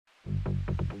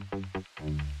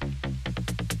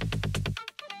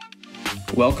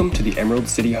Welcome to the Emerald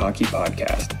City Hockey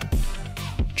Podcast.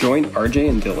 Join RJ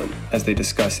and Dylan as they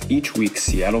discuss each week's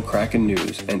Seattle Kraken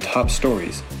news and top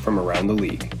stories from around the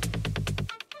league.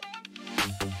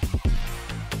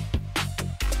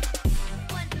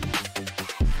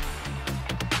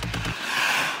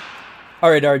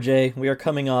 All right, RJ, we are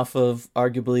coming off of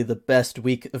arguably the best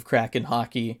week of Kraken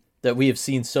hockey that we have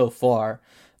seen so far.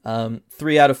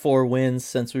 3 out of 4 wins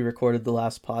since we recorded the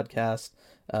last podcast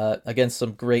against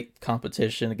some great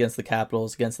competition, against the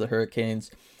Capitals, against the Hurricanes.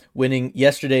 Winning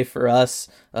yesterday for us,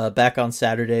 back on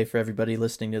Saturday for everybody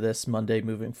listening to this, Monday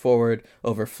moving forward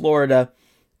over Florida.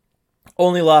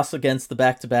 Only loss against the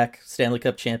back-to-back Stanley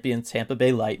Cup champion Tampa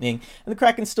Bay Lightning. And the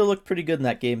Kraken still looked pretty good in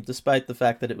that game, despite the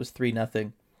fact that it was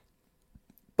 3-0.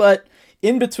 But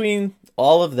in between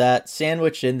all of that,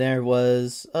 sandwiched in there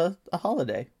was a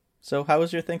holiday. So how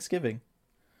was your Thanksgiving?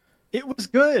 It was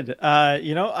good.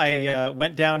 I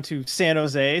went down to San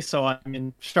Jose, so I'm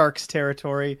in Sharks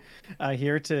territory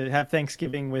here to have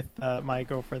Thanksgiving with my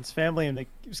girlfriend's family. And it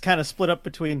was kind of split up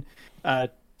between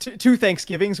two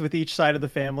Thanksgivings with each side of the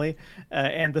family,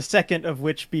 and the second of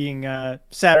which being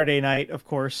Saturday night, of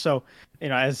course. So,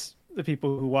 as the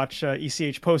people who watch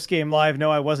ECH Postgame Live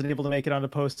know, I wasn't able to make it onto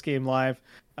Postgame Live.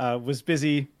 Was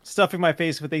busy stuffing my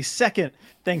face with a second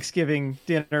Thanksgiving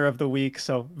dinner of the week,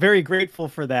 so very grateful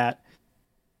for that.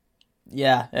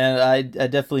 Yeah, and I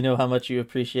definitely know how much you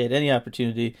appreciate any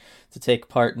opportunity to take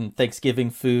part in Thanksgiving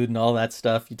food and all that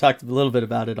stuff. You talked a little bit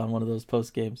about it on one of those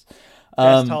post games.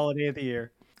 Best holiday of the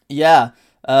year. Yeah.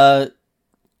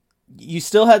 You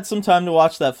still had some time to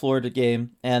watch that Florida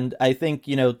game, and I think,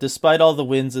 despite all the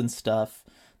wins and stuff,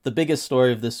 the biggest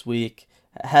story of this week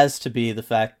has to be the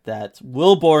fact that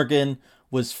Will Borgen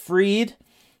was freed.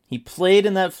 He played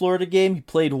in that Florida game. He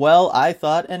played well, I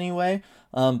thought, anyway.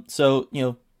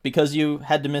 Because you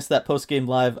had to miss that post-game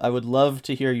live, I would love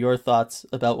to hear your thoughts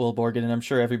about Will Borgen, and I'm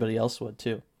sure everybody else would,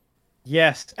 too.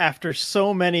 Yes, after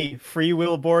so many free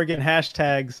Will Borgen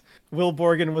hashtags, Will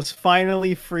Borgen was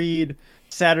finally freed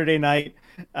Saturday night.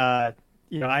 I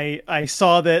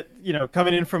saw that,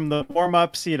 coming in from the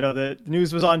warm-ups, the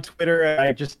news was on Twitter, and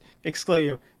I just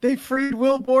exclaimed, they freed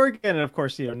Will Borgen! And of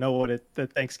course, no one at the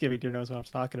Thanksgiving dinner knows what I'm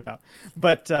talking about.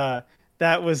 But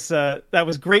that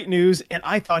was great news, and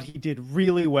I thought he did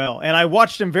really well. And I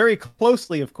watched him very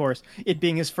closely, of course, it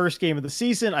being his first game of the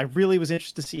season. I really was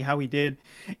interested to see how he did,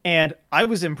 and I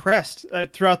was impressed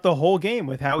throughout the whole game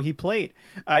with how he played.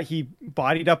 He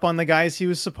bodied up on the guys he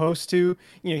was supposed to.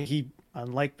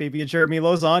 Unlike maybe a Jeremy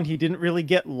Lauzon, he didn't really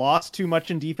get lost too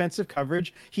much in defensive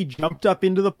coverage. He jumped up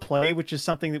into the play, which is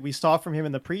something that we saw from him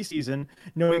in the preseason,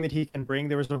 knowing that he can bring.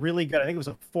 There was a really good, I think it was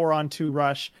a 4-on-2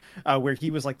 rush where he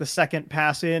was like the second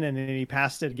pass in, and then he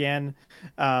passed it again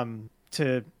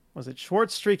to, was it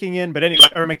Schwartz streaking in? But anyway,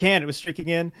 or McCann, it was streaking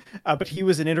in. But he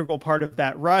was an integral part of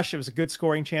that rush. It was a good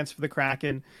scoring chance for the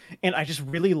Kraken. And I just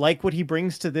really like what he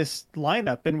brings to this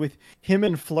lineup. And with him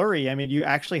and Fleury, you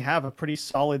actually have a pretty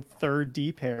solid third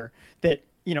D pair that,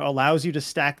 allows you to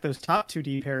stack those top 2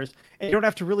 D pairs. And you don't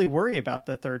have to really worry about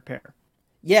the third pair.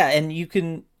 Yeah, and you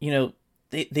can,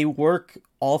 they work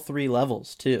all 3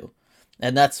 levels too.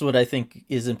 And that's what I think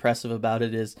is impressive about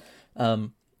it is,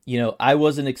 I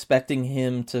wasn't expecting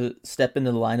him to step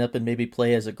into the lineup and maybe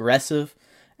play as aggressive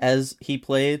as he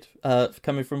played,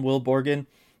 coming from Will Borgen.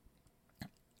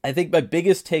 I think my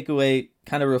biggest takeaway,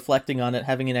 kind of reflecting on it,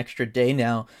 having an extra day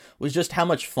now, was just how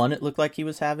much fun it looked like he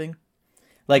was having.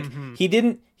 Like,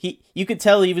 you could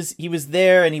tell he was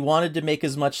there and he wanted to make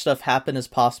as much stuff happen as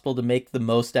possible to make the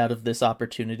most out of this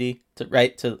opportunity to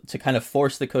kind of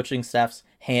force the coaching staff's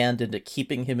hand into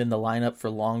keeping him in the lineup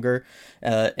for longer,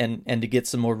 and to get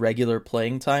some more regular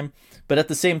playing time. But at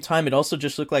the same time, it also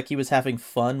just looked like he was having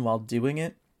fun while doing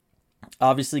it.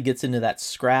 Obviously gets into that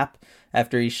scrap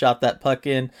after he shot that puck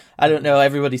in. I don't know,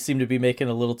 everybody seemed to be making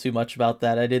a little too much about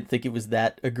that. I didn't think it was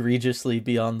that egregiously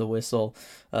beyond the whistle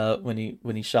when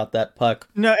he shot that puck.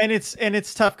 No, and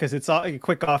it's tough because it's a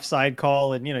quick offside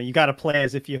call, and you got to play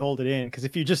as if you hold it in, because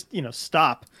if you just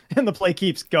stop and the play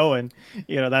keeps going,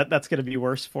 that's going to be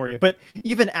worse for you. But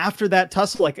even after that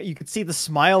tussle, like, you could see the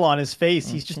smile on his face.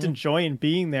 He's just enjoying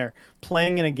being there,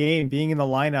 playing in a game, being in the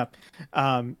lineup.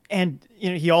 And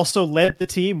he also led the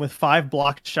team with 5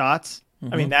 blocked shots.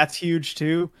 That's huge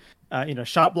too.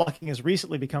 Shot blocking has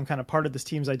recently become kind of part of this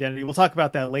team's identity. We'll talk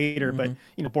about that later, but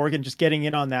Borgen just getting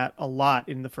in on that a lot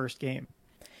in the first game.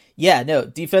 Yeah, no,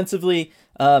 defensively,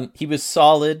 he was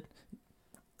solid.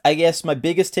 I guess my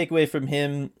biggest takeaway from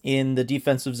him in the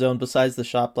defensive zone, besides the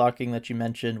shot blocking that you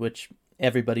mentioned, which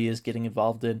everybody is getting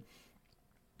involved in,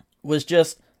 was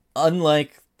just,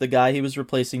 unlike the guy he was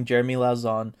replacing, Jeremy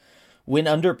Lauzon, when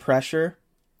under pressure,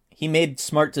 he made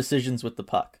smart decisions with the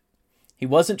puck. He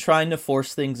wasn't trying to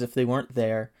force things if they weren't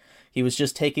there. He was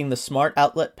just taking the smart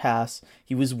outlet pass.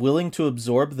 He was willing to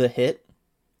absorb the hit,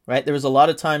 right? There was a lot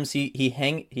of times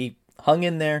he hung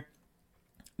in there,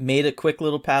 made a quick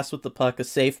little pass with the puck, a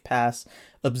safe pass,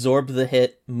 absorbed the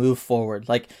hit, move forward.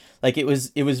 Like it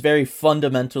was very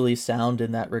fundamentally sound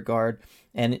in that regard.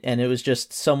 And it was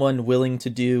just someone willing to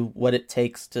do what it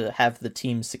takes to have the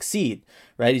team succeed,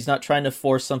 right? He's not trying to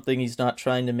force something. He's not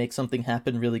trying to make something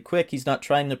happen really quick. He's not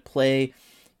trying to play,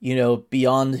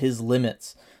 beyond his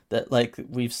limits that like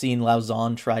we've seen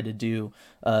Lauzon try to do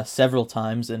several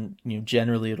times. And,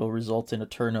 generally it'll result in a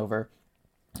turnover.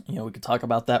 We could talk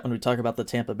about that when we talk about the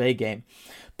Tampa Bay game.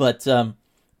 But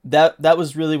that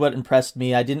was really what impressed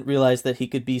me. I didn't realize that he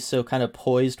could be so kind of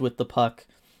poised with the puck.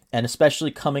 And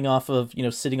especially coming off of,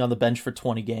 sitting on the bench for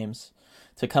 20 games,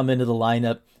 to come into the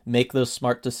lineup, make those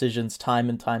smart decisions time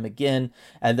and time again,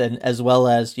 and then as well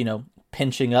as,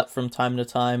 pinching up from time to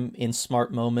time in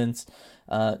smart moments.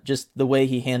 Just the way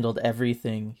he handled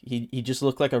everything. He just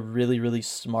looked like a really, really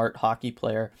smart hockey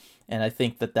player. And I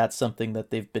think that that's something that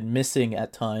they've been missing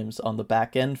at times on the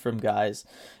back end from guys,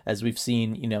 as we've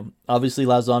seen, obviously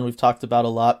Lauzon we've talked about a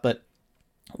lot, but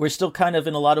we're still kind of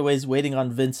in a lot of ways waiting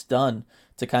on Vince Dunn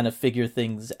to kind of figure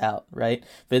things out, right?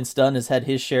 Vince Dunn has had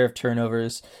his share of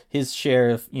turnovers, his share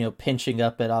of, pinching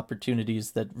up at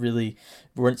opportunities that really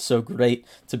weren't so great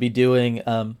to be doing.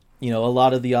 A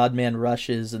lot of the odd man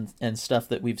rushes and stuff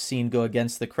that we've seen go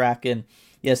against the Kraken.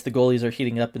 Yes, the goalies are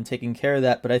heating up and taking care of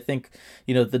that, but I think,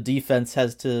 the defense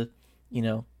has to,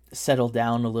 settle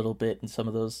down a little bit in some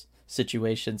of those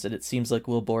situations. And it seems like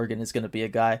Will Borgen is going to be a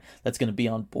guy that's going to be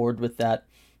on board with that.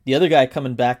 The other guy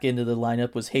coming back into the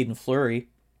lineup was Hayden Fleury.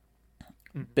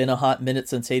 Been a hot minute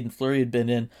since Hayden Fleury had been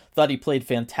in. Thought he played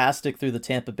fantastic through the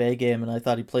Tampa Bay game, and I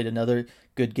thought he played another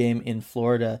good game in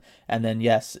Florida. And then,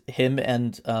 yes, him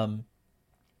and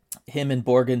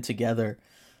Borgen together,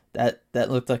 that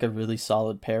looked like a really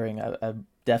solid pairing. I'm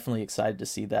definitely excited to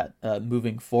see that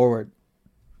moving forward.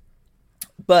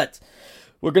 But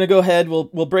we're going to go ahead. We'll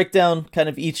break down kind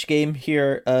of each game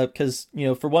here because,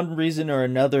 for one reason or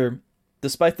another,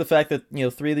 despite the fact that,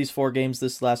 3 of these 4 games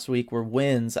this last week were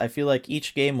wins, I feel like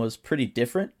each game was pretty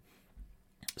different.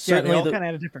 Certainly, they all kind of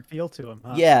had a different feel to them.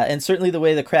 Huh? Yeah, and certainly the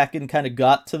way the Kraken kind of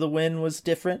got to the win was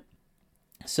different.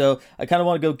 So I kind of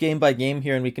want to go game by game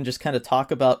here, and we can just kind of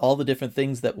talk about all the different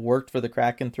things that worked for the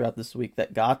Kraken throughout this week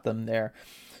that got them there.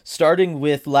 Starting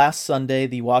with last Sunday,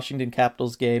 the Washington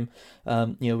Capitals game.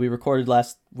 We recorded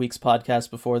last week's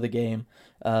podcast before the game.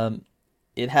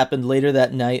 It happened later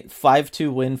that night,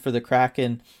 5-2 win for the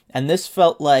Kraken. And this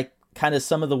felt like kind of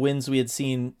some of the wins we had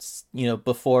seen,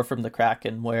 before from the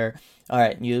Kraken, where, all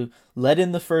right, you let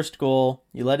in the first goal,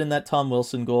 you let in that Tom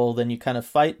Wilson goal, then you kind of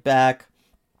fight back.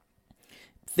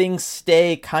 Things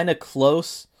stay kind of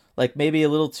close, like maybe a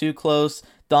little too close,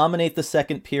 dominate the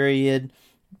second period,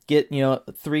 get,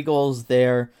 3 goals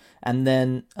there, and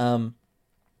then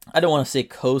I don't want to say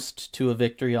coast to a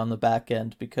victory on the back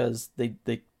end because they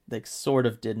sort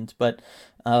of didn't, but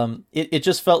it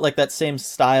just felt like that same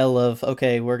style of,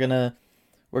 okay, we're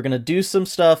gonna do some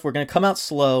stuff, we're gonna come out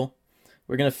slow,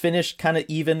 we're gonna finish kind of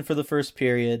even for the first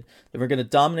period, then we're gonna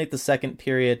dominate the second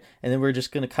period, and then we're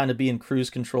just gonna kind of be in cruise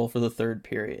control for the third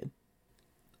period.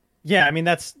 Yeah, I mean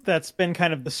that's been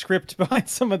kind of the script behind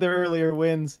some of the earlier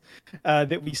wins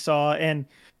that we saw, and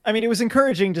I mean it was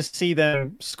encouraging to see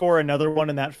them score another one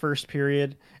in that first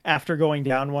period after going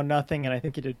down 1-0, and I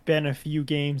think it had been a few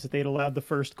games that they'd allowed the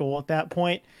first goal at that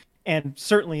point, and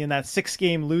certainly in that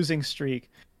 6-game losing streak,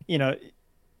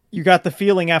 you got the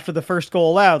feeling after the first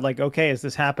goal allowed, like, okay, is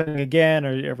this happening again,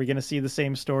 or are we going to see the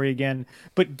same story again?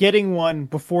 But getting one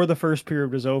before the first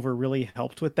period was over really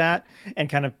helped with that and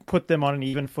kind of put them on an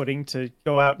even footing to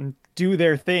go out and do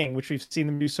their thing, which we've seen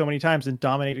them do so many times in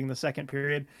dominating the second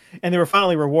period. And they were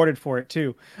finally rewarded for it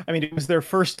too. I mean, it was their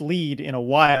first lead in a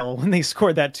while when they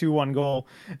scored that 2-1 goal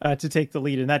to take the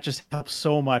lead. And that just helps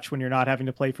so much when you're not having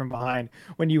to play from behind,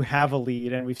 when you have a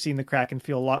lead. And we've seen the Kraken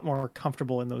feel a lot more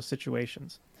comfortable in those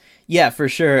situations. Yeah, for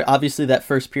sure. Obviously, that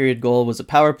first period goal was a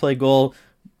power play goal.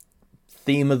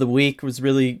 Theme of the week was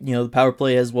really, the power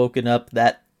play has woken up.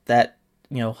 That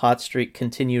hot streak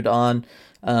continued on.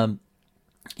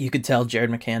 You could tell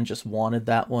Jared McCann just wanted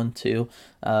that one too.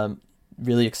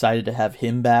 Really excited to have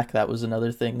him back. That was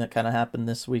another thing that kind of happened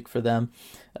this week for them.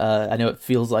 I know it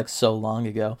feels like so long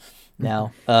ago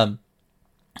now.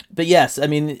 But yes, I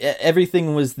mean,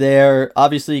 everything was there.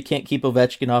 Obviously, you can't keep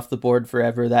Ovechkin off the board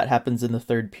forever. That happens in the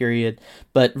third period.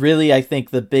 But really, I think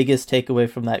the biggest takeaway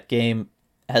from that game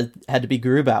had to be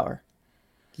Grubauer.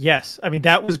 Yes, I mean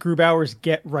that was Grubauer's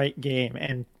get right game,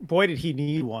 and boy did he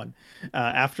need one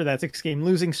after that 6-game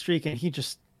losing streak, and he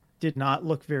just did not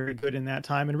look very good in that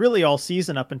time, and really all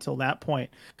season up until that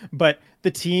point. But the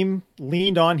team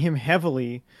leaned on him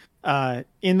heavily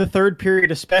in the third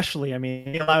period, especially. I mean,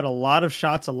 he allowed a lot of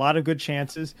shots, a lot of good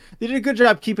chances. They did a good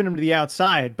job keeping him to the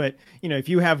outside, but if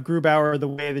you have Grubauer the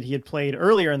way that he had played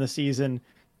earlier in the season,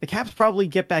 the Caps probably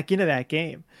get back into that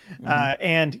game.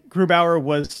 And Grubauer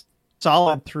was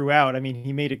solid throughout. I mean,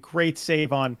 he made a great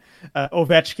save on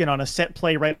Ovechkin on a set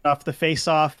play right off the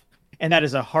face-off, and that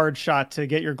is a hard shot to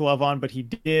get your glove on, but he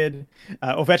did.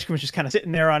 Ovechkin was just kind of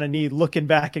sitting there on a knee looking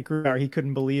back at Grubauer. He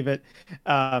couldn't believe it.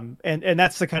 And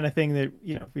that's the kind of thing that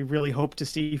we really hope to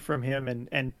see from him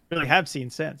and really have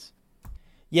seen since.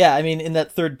 Yeah, I mean, in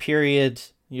that third period,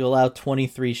 you allow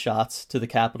 23 shots to the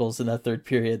Capitals in that third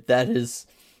period. That is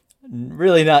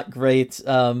really not great.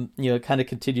 It kind of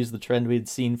continues the trend we'd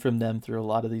seen from them through a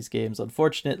lot of these games,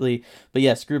 unfortunately. But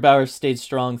yes, Grubauer stayed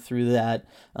strong through that,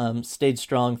 stayed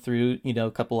strong through, a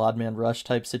couple odd man rush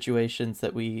type situations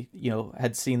that we,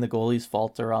 had seen the goalies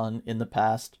falter on in the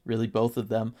past, really both of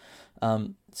them.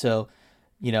 So,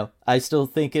 I still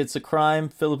think it's a crime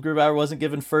Philip Grubauer wasn't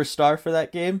given first star for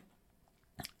that game.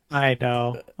 I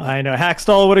know.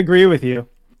 Hackstall would agree with you.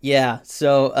 Yeah,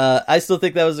 so I still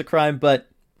think that was a crime, but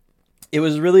it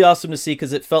was really awesome to see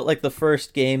because it felt like the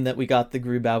first game that we got the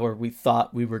Grubauer we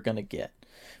thought we were going to get,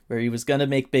 where he was going to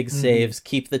make big saves,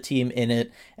 keep the team in it,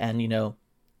 and,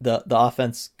 the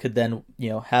offense could then,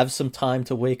 have some time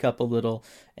to wake up a little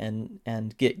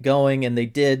and get going, and they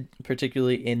did,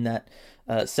 particularly in that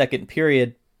second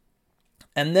period.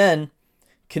 And then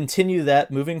continue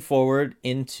that moving forward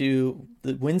into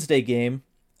the Wednesday game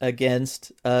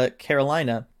against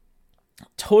Carolina.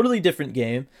 Totally different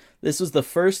game. This was the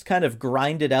first kind of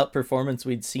grinded out performance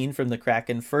we'd seen from the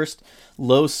Kraken. First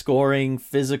low scoring,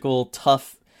 physical,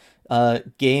 tough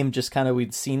game just kind of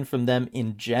we'd seen from them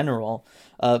in general.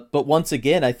 But once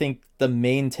again, I think the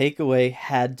main takeaway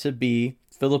had to be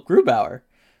Philip Grubauer.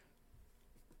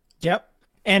 Yep.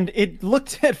 And it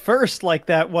looked at first like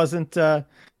that wasn't,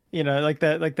 like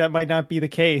that might not be the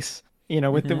case,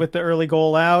 with the early goal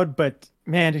allowed, but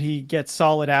man, did he get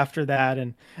solid after that.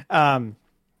 And,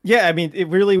 yeah, I mean, it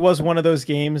really was one of those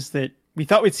games that we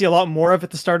thought we'd see a lot more of at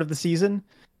the start of the season,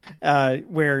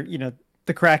 where,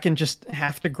 the Kraken just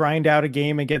have to grind out a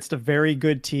game against a very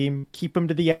good team, keep them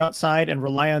to the outside, and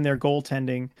rely on their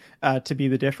goaltending to be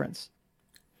the difference.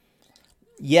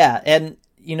 Yeah, and,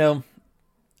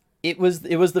 it was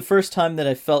the first time that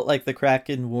I felt like the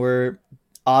Kraken were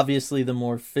obviously the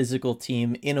more physical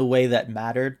team in a way that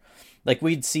mattered. Like,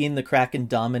 we'd seen the Kraken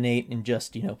dominate in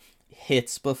just,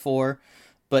 hits before,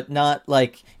 but not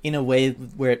like in a way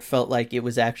where it felt like it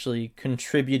was actually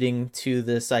contributing to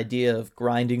this idea of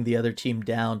grinding the other team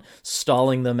down,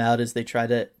 stalling them out as they try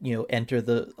to, enter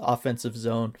the offensive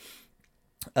zone.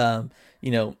 There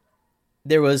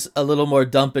was a little more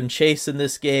dump and chase in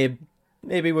this game.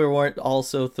 Maybe we weren't all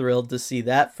so thrilled to see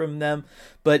that from them,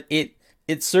 but it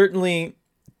certainly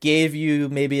gave you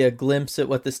maybe a glimpse at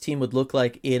what this team would look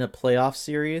like in a playoff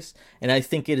series. And I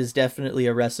think it is definitely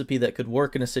a recipe that could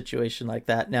work in a situation like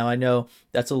that. Now, I know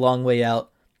that's a long way out,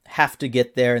 have to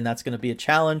get there, and that's going to be a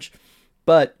challenge.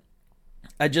 But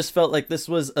I just felt like this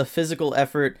was a physical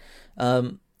effort,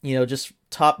 just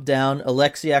top down.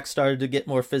 Alexiak started to get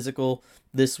more physical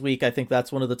this week. I think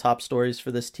that's one of the top stories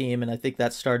for this team, and I think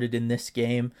that started in this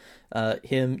game.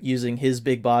 Him using his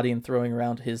big body and throwing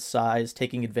around his size,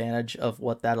 taking advantage of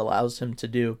what that allows him to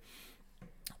do.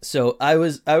 So I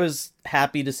was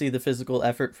happy to see the physical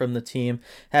effort from the team.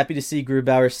 Happy to see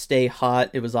Grubauer stay hot.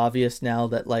 It was obvious now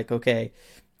that, like, okay,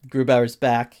 Grubauer's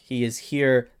back. He is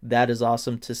here. That is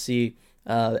awesome to see.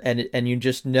 And you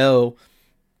just know,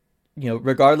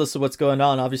 regardless of what's going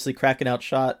on, obviously Kraken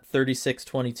outshot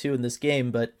 36-22 in this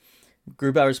game, but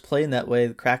Grubauer's playing that way.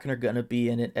 The Kraken are going to be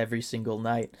in it every single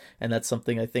night, and that's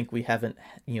something I think we haven't,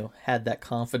 had that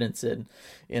confidence in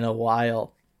a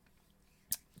while.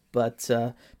 But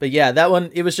yeah, that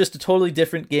one, it was just a totally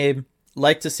different game.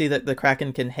 Like to see that the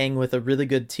Kraken can hang with a really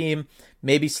good team,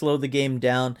 maybe slow the game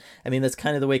down. I mean, that's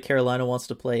kind of the way Carolina wants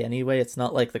to play anyway. It's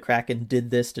not like the Kraken did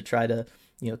this to try to,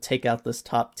 take out this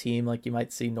top team like you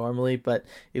might see normally, but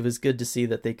it was good to see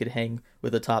that they could hang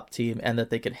with a top team and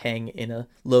that they could hang in a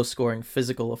low-scoring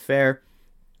physical affair.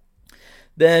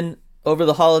 Then, over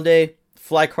the holiday,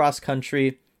 fly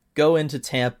cross-country, go into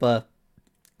Tampa,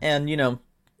 and,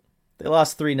 they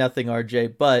lost 3-0,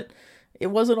 RJ, but it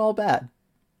wasn't all bad.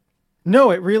 No,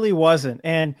 it really wasn't.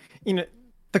 And,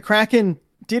 the Kraken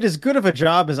did as good of a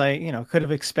job as I, could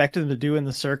have expected them to do in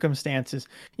the circumstances.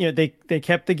 They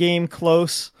kept the game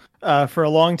close for a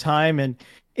long time, and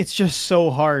it's just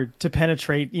so hard to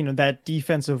penetrate, that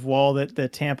defensive wall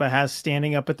that Tampa has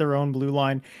standing up at their own blue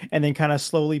line and then kind of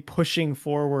slowly pushing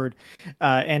forward,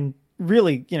 and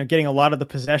really, getting a lot of the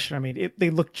possession. I mean,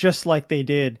 they look just like they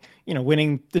did,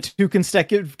 winning the 2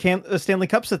 consecutive Stanley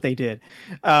Cups that they did.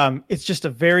 It's just a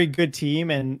very good team,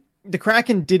 and the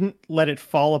Kraken didn't let it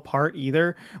fall apart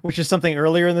either, which is something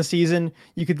earlier in the season.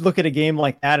 You could look at a game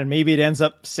like that and maybe it ends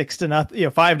up 6-0,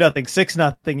 5-0,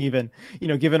 6-0 even,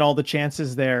 given all the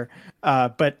chances there.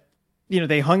 But,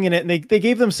 they hung in it and they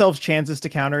gave themselves chances to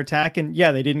counterattack, and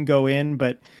yeah, they didn't go in,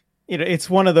 but it's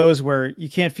one of those where you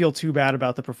can't feel too bad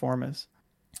about the performance.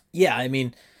 Yeah. I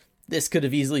mean, this could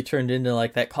have easily turned into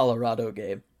like that Colorado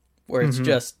game where it's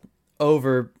just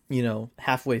over,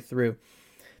 halfway through.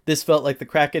 This felt like the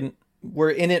Kraken were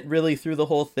in it really through the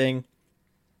whole thing.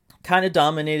 Kind of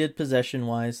dominated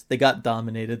possession-wise. They got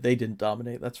dominated. They didn't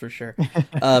dominate, that's for sure.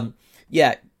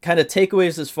 Yeah, kind of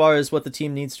takeaways as far as what the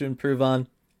team needs to improve on.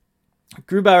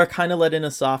 Grubauer kind of let in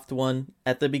a soft one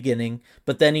at the beginning,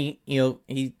 but then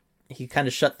he kind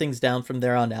of shut things down from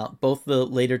there on out. Both the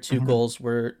later 2 goals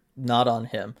were not on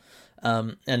him.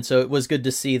 And so it was good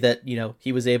to see that,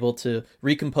 he was able to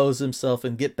recompose himself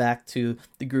and get back to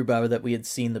the Grubauer that we had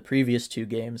seen the previous 2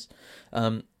 games.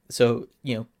 So,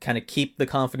 kind of keep the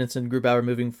confidence in Grubauer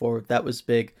moving forward. That was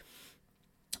big.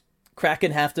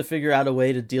 Kraken have to figure out a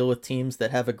way to deal with teams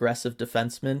that have aggressive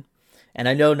defensemen. And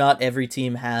I know not every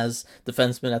team has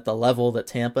defensemen at the level that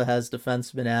Tampa has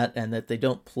defensemen at, and that they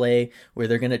don't play where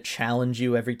they're going to challenge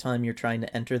you every time you're trying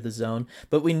to enter the zone.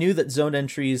 But we knew that zone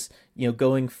entries,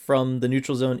 going from the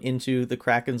neutral zone into the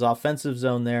Kraken's offensive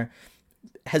zone there,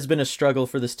 has been a struggle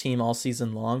for this team all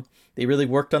season long. They really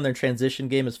worked on their transition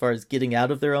game as far as getting out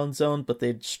of their own zone, but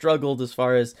they'd struggled as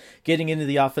far as getting into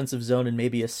the offensive zone and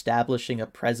maybe establishing a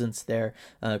presence there,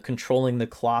 controlling the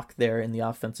clock there in the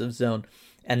offensive zone.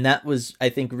 And that was, I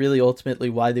think, really ultimately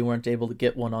why they weren't able to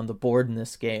get one on the board in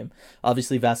this game.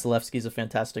 Obviously, Vasilevsky's a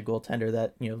fantastic goaltender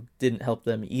that, didn't help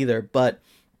them either. But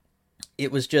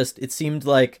it seemed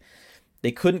like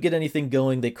they couldn't get anything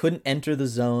going. They couldn't enter the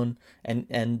zone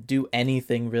and do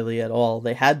anything really at all.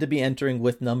 They had to be entering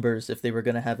with numbers if they were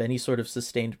going to have any sort of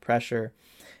sustained pressure.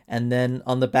 And then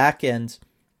on the back end,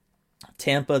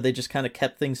 Tampa, they just kind of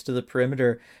kept things to the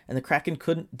perimeter, and the Kraken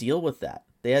couldn't deal with that.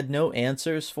 They had no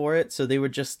answers for it, so they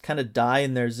would just kind of die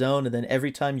in their zone, and then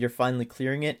every time you're finally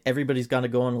clearing it, everybody's going to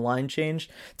go on a line change.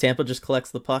 Tampa just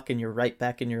collects the puck, and you're right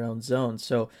back in your own zone.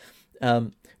 So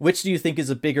which do you think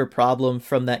is a bigger problem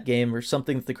from that game, or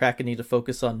something that the Kraken need to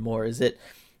focus on more? Is it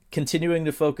continuing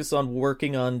to focus on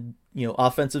working on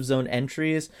offensive zone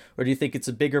entries, or do you think it's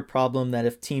a bigger problem that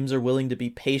if teams are willing to be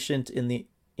patient in the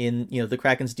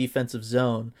Kraken's defensive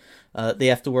zone, they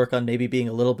have to work on maybe being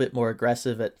a little bit more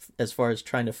aggressive as far as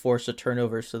trying to force a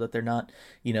turnover so that they're not,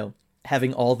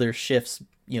 having all their shifts,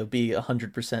 be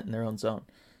 100% in their own zone?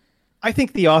 I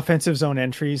think the offensive zone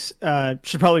entries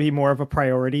should probably be more of a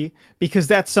priority, because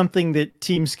that's something that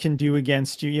teams can do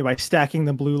against you, by stacking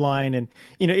the blue line. And,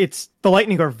 it's the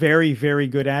Lightning are very, very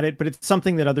good at it, but it's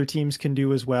something that other teams can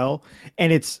do as well.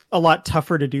 And it's a lot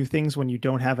tougher to do things when you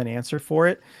don't have an answer for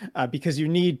it, because you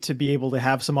need to be able to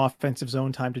have some offensive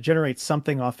zone time to generate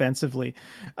something offensively.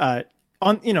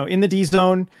 In the D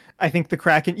zone, I think the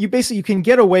Kraken, you can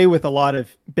get away with a lot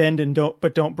of bend and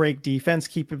don't break defense,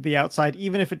 keep the outside,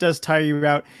 even if it does tire you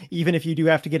out, even if you do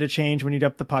have to get a change when you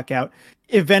dump the puck out.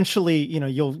 Eventually,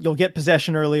 you'll get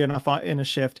possession early enough in a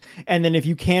shift, and then if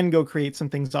you can go create some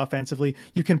things offensively,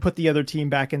 you can put the other team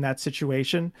back in that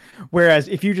situation. Whereas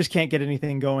if you just can't get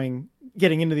anything going,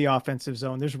 getting into the offensive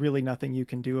zone, there's really nothing you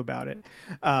can do about it.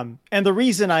 And the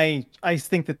reason I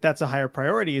think that that's a higher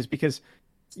priority is because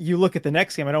you look at the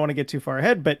next game. I don't want to get too far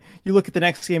ahead, but you look at the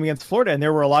next game against Florida, and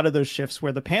there were a lot of those shifts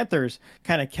where the Panthers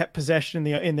kind of kept possession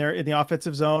in the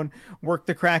offensive zone, worked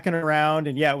the Kraken around,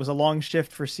 and yeah, it was a long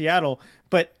shift for Seattle,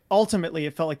 but ultimately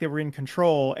it felt like they were in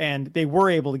control and they were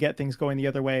able to get things going the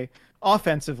other way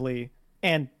offensively,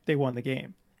 and they won the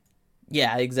game.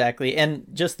 Yeah, exactly. And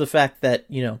just the fact that,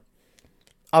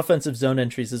 offensive zone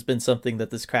entries has been something that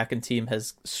this Kraken team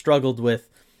has struggled with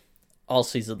all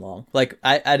season long. Like,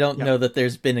 I don't know that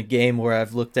there's been a game where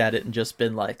I've looked at it and just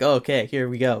been like, oh, okay, here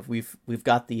we go. We've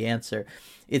got the answer.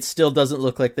 It still doesn't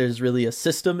look like there's really a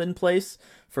system in place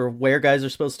for where guys are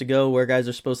supposed to go, where guys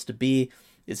are supposed to be.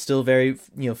 It still very,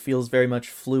 feels very much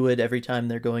fluid every time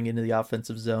they're going into the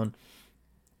offensive zone.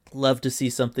 Love to see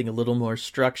something a little more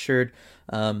structured.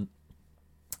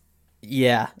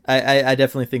 Yeah, I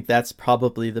definitely think that's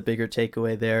probably the bigger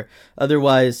takeaway there.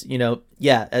 Otherwise,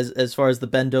 as far as the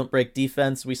bend don't break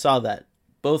defense, we saw that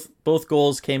both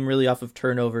goals came really off of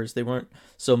turnovers. They weren't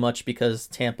so much because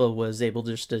Tampa was able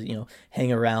just to,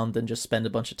 hang around and just spend a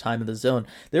bunch of time in the zone.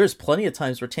 There was plenty of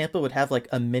times where Tampa would have like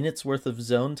a minute's worth of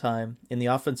zone time in the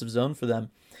offensive zone for them,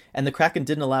 and the Kraken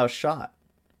didn't allow a shot.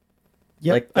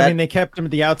 Yep. Like that, I mean, they kept him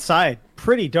at the outside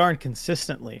pretty darn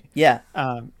consistently. Yeah.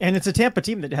 And it's a Tampa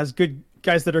team that has good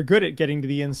guys that are good at getting to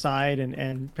the inside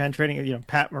and penetrating.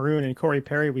 Pat Maroon and Corey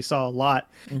Perry, we saw a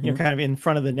lot, kind of in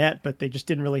front of the net, but they just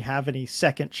didn't really have any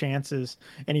second chances,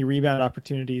 any rebound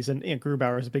opportunities. And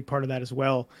Grubauer is a big part of that as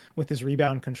well with his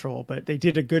rebound control. But they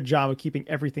did a good job of keeping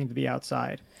everything to the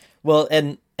outside. Well,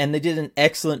 and they did an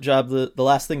excellent job. The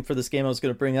last thing for this game I was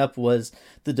going to bring up was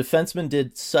the defensemen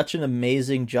did such an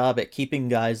amazing job at keeping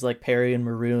guys like Perry and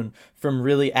Maroon from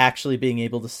really actually being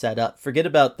able to set up. Forget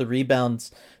about the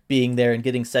rebounds being there and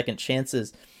getting second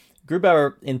chances.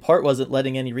 Grubauer, in part, wasn't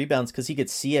letting any rebounds because he could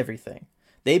see everything.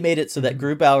 They made it so that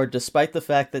Grubauer, despite the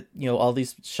fact that all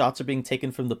these shots are being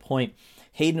taken from the point,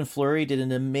 Hayden Fleury did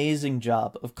an amazing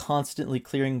job of constantly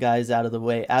clearing guys out of the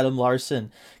way. Adam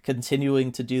Larson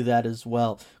continuing to do that as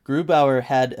well. Grubauer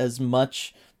had as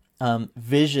much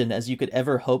vision as you could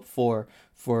ever hope for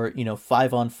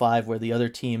 5-on-5 where the other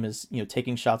team is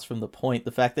taking shots from the point.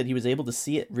 The fact that he was able to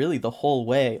see it really the whole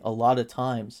way a lot of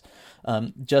times,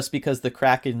 just because the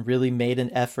Kraken really made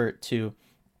an effort to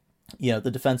the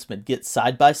defenseman get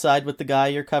side by side with the guy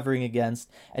you're covering against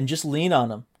and just lean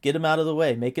on him, get him out of the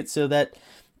way, make it so that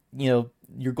your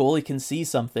goalie can see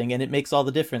something, and it makes all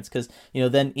the difference. Because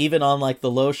then even on like the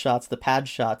low shots, the pad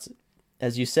shots,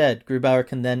 as you said, Grubauer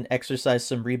can then exercise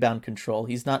some rebound control.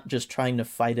 He's not just trying to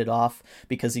fight it off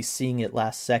because he's seeing it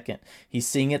last second. He's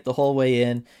seeing it the whole way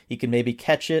in. He can maybe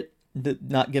catch it,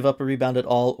 not give up a rebound at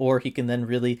all, or he can then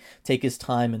really take his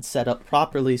time and set up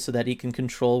properly so that he can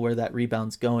control where that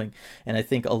rebound's going. And I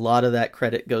think a lot of that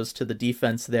credit goes to the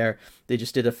defense there. They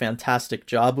just did a fantastic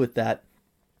job with that.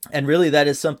 And really, that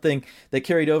is something that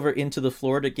carried over into the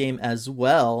Florida game as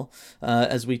well,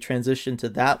 as we transition to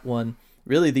that one.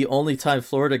 Really, the only time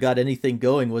Florida got anything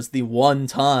going was the one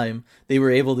time they were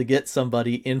able to get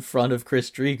somebody in front of Chris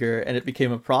Driedger, and it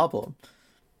became a problem.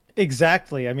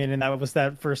 Exactly. I mean, and that was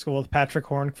that first goal with Patrick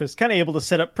Hornqvist, kind of able to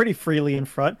set up pretty freely in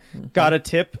front, got a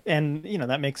tip, and,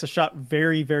 that makes a shot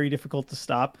very, very difficult to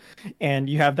stop. And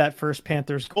you have that first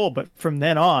Panthers goal. But from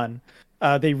then on,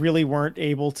 they really weren't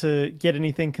able to get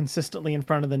anything consistently in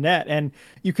front of the net. And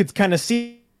you could kind of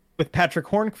see with Patrick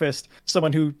Hornqvist,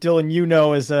 someone who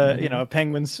Dylan, as a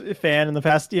Penguins fan in the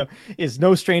past, is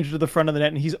no stranger to the front of the net,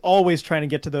 and he's always trying to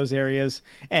get to those areas.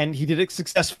 And he did it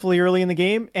successfully early in the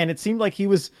game, and it seemed like he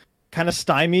was kind of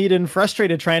stymied and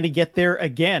frustrated trying to get there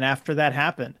again after that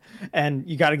happened. And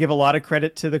you got to give a lot of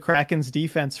credit to the Kraken's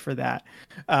defense for that.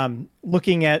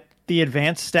 Looking at the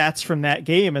advanced stats from that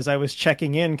game as I was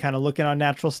checking in, kind of looking on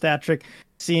Natural Stat Trick,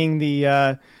 seeing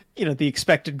the the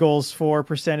expected goals for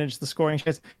percentage, the scoring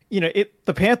chance,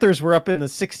 the Panthers were up in the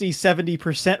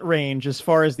 60-70% range as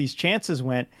far as these chances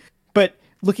went. But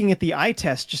looking at the eye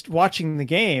test, just watching the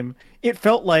game, it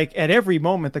felt like at every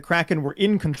moment the Kraken were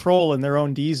in control in their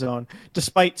own D zone,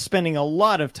 despite spending a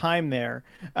lot of time there,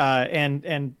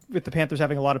 and with the Panthers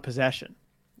having a lot of possession.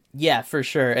 Yeah, for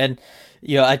sure. And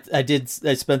I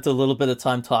spent a little bit of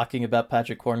time talking about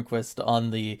Patrick Hornqvist on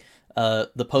the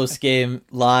post game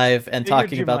live and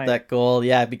talking about that goal.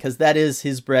 Yeah, because that is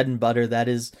his bread and butter. That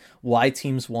is why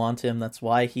teams want him. That's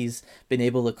why he's been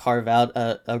able to carve out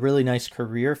a really nice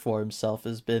career for himself,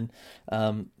 has been,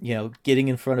 getting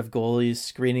in front of goalies,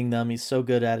 screening them. He's so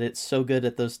good at it, so good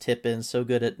at those tip ins, so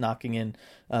good at knocking in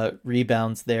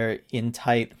rebounds there in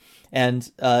tight.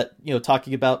 And,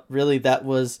 talking about really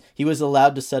he was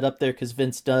allowed to set up there because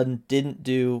Vince Dunn didn't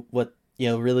do what,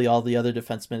 really all the other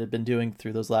defensemen had been doing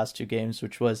through those last two games,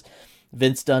 which was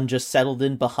Vince Dunn just settled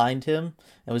in behind him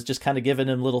and was just kind of giving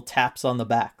him little taps on the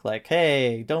back, like,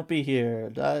 "Hey, don't be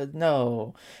here,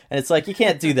 no." And it's like, you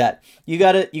can't do that. You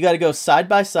gotta go side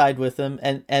by side with him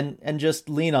and just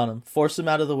lean on him, force him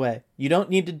out of the way. You don't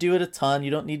need to do it a ton.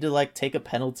 You don't need to take a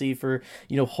penalty for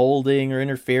holding or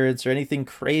interference or anything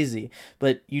crazy,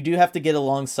 but you do have to get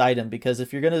alongside him, because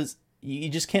if you're gonna, you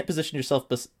just can't position yourself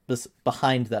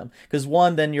behind them, because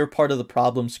one, then you're part of the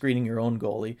problem screening your own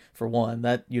goalie, for one,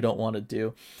 that you don't want to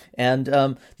do. And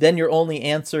then your only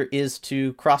answer is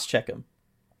to cross-check him.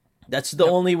 That's the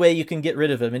only way you can get rid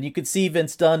of him. And you could see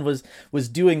Vince Dunn was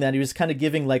doing that. He was kind of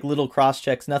giving little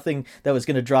cross-checks, nothing that was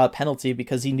going to draw a penalty,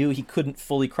 because he knew he couldn't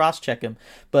fully cross-check him.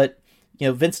 But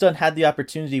Vince Dunn had the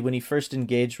opportunity when he first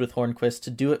engaged with Hornqvist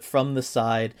to do it from the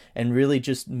side and really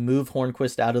just move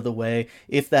Hornqvist out of the way.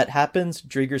 If that happens,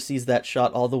 Driedger sees that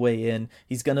shot all the way in.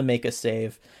 He's going to make a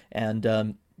save, and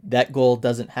that goal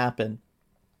doesn't happen.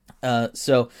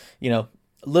 So, a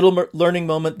little learning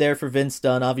moment there for Vince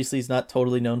Dunn. Obviously, he's not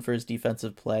totally known for his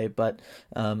defensive play, but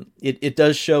it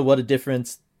does show what a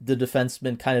difference the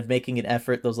defenseman kind of making an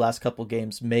effort those last couple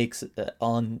games makes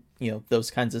on,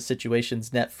 those kinds of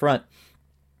situations net front.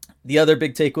 The other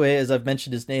big takeaway, as I've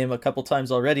mentioned his name a couple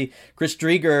times already, Chris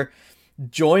Driedger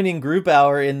joining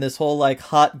Grubauer in this whole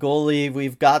hot goalie,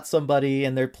 we've got somebody,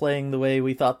 and they're playing the way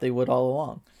we thought they would all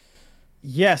along.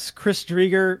 Yes, Chris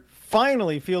Driedger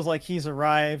finally feels like he's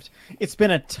arrived. It's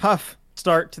been a tough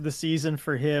start to the season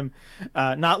for him,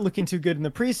 not looking too good in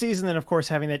the preseason, and of course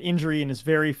having that injury in his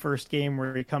very first game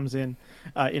where he comes in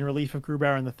relief of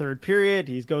Grubauer in the third period.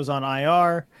 He goes on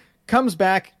IR, comes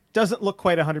back, doesn't look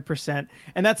quite 100%,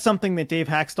 and that's something that Dave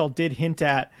Haxtell did hint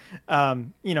at,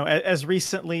 as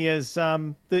recently as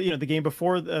the game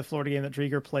before the Florida game that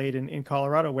Driedger played in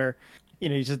Colorado, where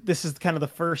this is kind of the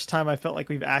first time I felt like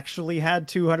we've actually had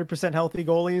 200% healthy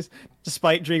goalies,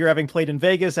 despite Driedger having played in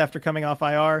Vegas after coming off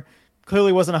IR.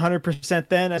 Clearly wasn't 100%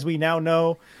 then, as we now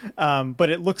know, but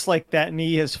it looks like that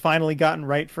knee has finally gotten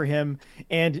right for him.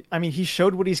 And I mean, he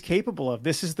showed what he's capable of.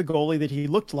 This is the goalie that he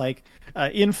looked like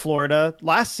in Florida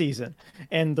last season,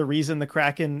 and the reason the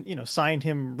Kraken, signed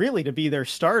him really to be their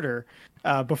starter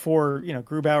before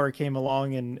Grubauer came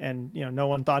along, and no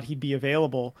one thought he'd be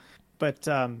available. But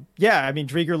I mean,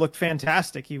 Driedger looked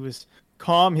fantastic. He was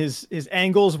calm. His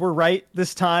angles were right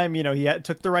this time. He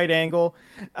took the right angle.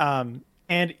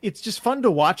 And it's just fun to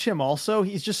watch him also.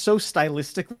 He's just so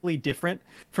stylistically different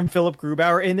from Philip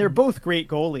Grubauer, and they're both great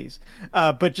goalies.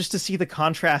 But just to see the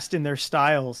contrast in their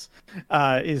styles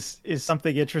is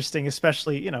something interesting,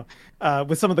 especially,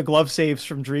 with some of the glove saves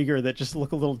from Driedger that just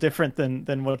look a little different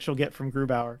than what you'll get from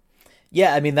Grubauer.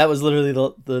 Yeah, I mean, that was literally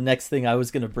the next thing I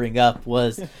was going to bring up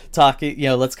was talking,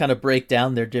 let's kind of break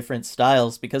down their different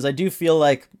styles, because I do feel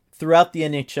like throughout the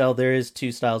NHL, there is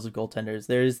two styles of goaltenders.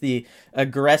 There is the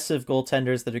aggressive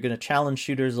goaltenders that are going to challenge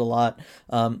shooters a lot,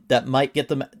 that might get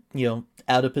them,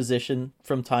 out of position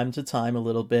from time to time a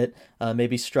little bit,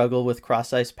 maybe struggle with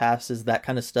cross-ice passes, that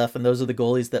kind of stuff. And those are the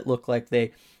goalies that look like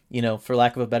they, for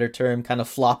lack of a better term, kind of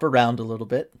flop around a little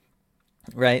bit.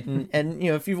 Right. And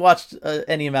if you've watched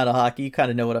any amount of hockey, you kind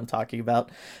of know what I'm talking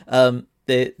about.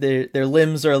 Their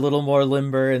limbs are a little more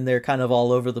limber, and they're kind of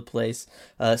all over the place.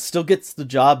 Still gets the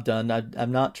job done.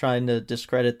 I'm not trying to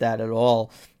discredit that at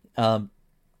all.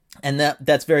 And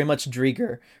that's very much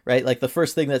Driedger, right? Like, the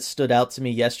first thing that stood out to me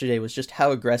yesterday was just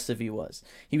how aggressive he was.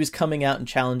 He was coming out and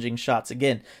challenging shots.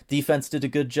 Again, defense did a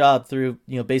good job through,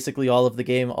 basically all of the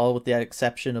game, all with the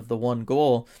exception of the one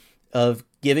goal, of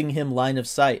giving him line of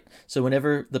sight. So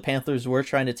whenever the Panthers were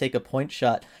trying to take a point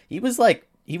shot, he was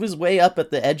way up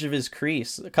at the edge of his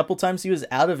crease. A couple times he was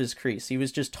out of his crease. He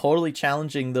was just totally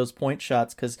challenging those point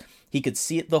shots because he could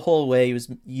see it the whole way. He was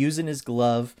using his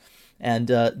glove, and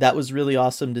that was really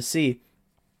awesome to see.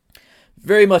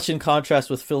 Very much in contrast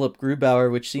with Philip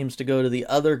Grubauer, which seems to go to the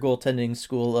other goaltending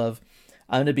school of,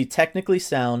 I'm going to be technically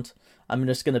sound, I'm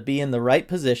just going to be in the right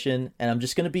position, and I'm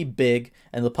just going to be big,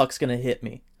 and the puck's going to hit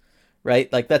me.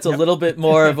 Right? Like, that's a little bit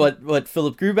more of what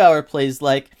Philip Grubauer plays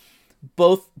like.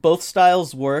 Both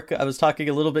styles work. I was talking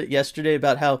a little bit yesterday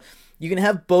about how you can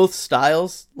have both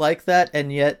styles like that,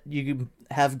 and yet you can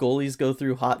have goalies go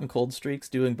through hot and cold streaks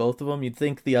doing both of them. You'd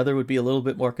think the other would be a little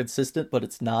bit more consistent, but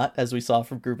it's not, as we saw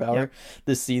from Grubauer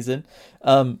this season.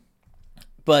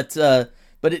 But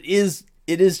it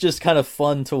is just kind of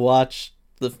fun to watch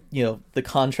the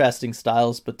contrasting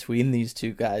styles between these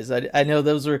two guys. I know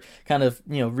those are kind of,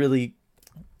 really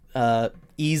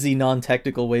easy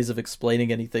non-technical ways of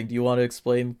explaining anything. Do you want to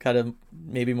explain kind of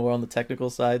maybe more on the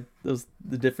technical side,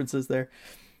 the differences there?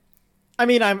 I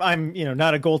mean, I'm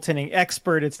not a goaltending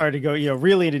expert. It's hard to go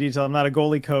really into detail. I'm not a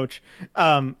goalie coach.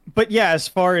 But yeah, as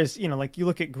far as like you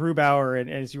look at Grubauer, and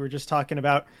as you were just talking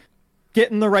about, get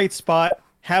in the right spot,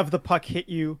 have the puck hit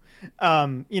you.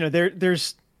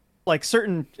 There's like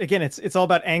certain, again, it's all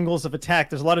about angles of attack.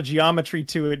 There's a lot of geometry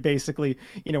to it, basically,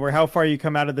 where how far you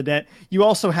come out of the net. You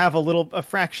also have a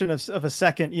fraction of a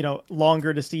second,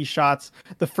 longer to see shots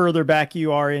the further back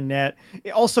you are in net.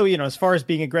 Also, as far as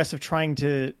being aggressive, trying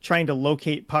to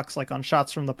locate pucks, like on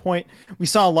shots from the point. We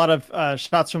saw a lot of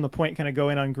shots from the point kind of go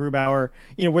in on Grubauer,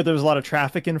 where there's a lot of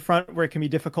traffic in front, where it can be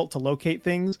difficult to locate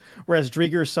things. Whereas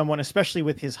Driedger is someone, especially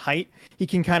with his height, he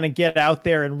can kind of get out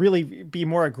there and really be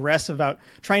more aggressive about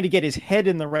trying to get his head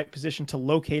in the right position to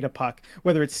locate a puck,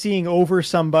 whether it's seeing over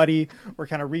somebody or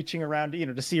kind of reaching around,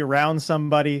 to see around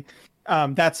somebody.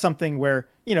 that's something where,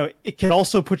 it can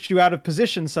also put you out of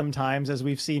position sometimes, as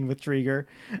we've seen with Drieger,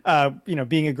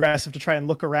 being aggressive to try and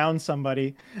look around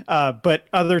somebody. But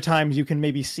other times you can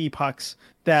maybe see pucks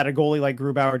that a goalie like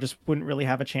Grubauer just wouldn't really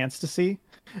have a chance to see.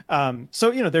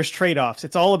 So, there's trade-offs.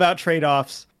 It's all about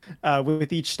trade-offs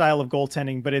with each style of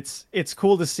goaltending, but it's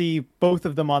cool to see both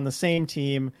of them on the same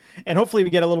team, and hopefully we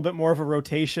get a little bit more of a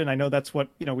rotation. I know that's what,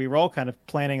 we were all kind of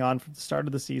planning on from the start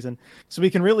of the season. So we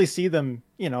can really see them,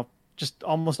 just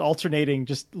almost alternating,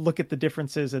 just look at the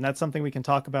differences. And that's something we can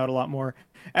talk about a lot more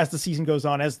as the season goes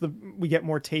on, as we get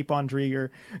more tape on Drieger.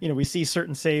 We see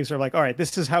certain saves are like, all right,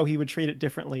 this is how he would treat it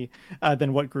differently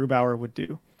than what Grubauer would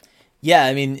do. Yeah,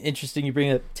 I mean, interesting you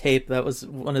bring up tape. That was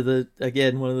one of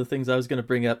the things I was going to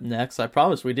bring up next. I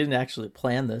promise we didn't actually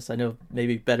plan this. I know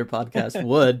maybe better podcasts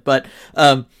would, but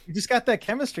you just got that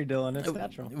chemistry, Dylan. It's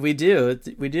natural. We do.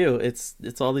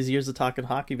 It's all these years of talking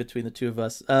hockey between the two of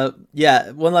us.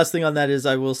 Yeah, one last thing on that is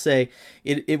I will say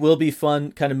it will be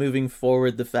fun kind of moving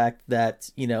forward, the fact that,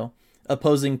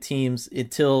 opposing teams,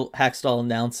 until Hackstall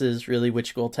announces really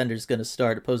which goaltender is going to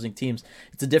start opposing teams,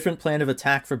 it's a different plan of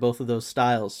attack for both of those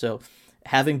styles. So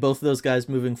having both of those guys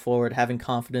moving forward, having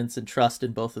confidence and trust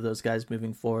in both of those guys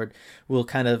moving forward will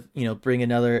kind of, bring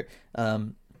another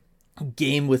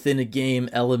game within a game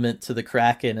element to the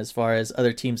Kraken, as far as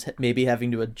other teams maybe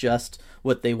having to adjust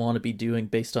what they want to be doing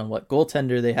based on what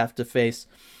goaltender they have to face.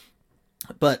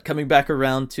 But coming back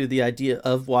around to the idea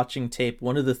of watching tape,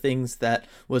 one of the things that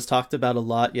was talked about a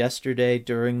lot yesterday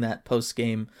during that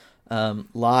post-game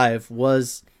live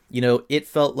was, it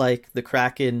felt like the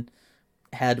Kraken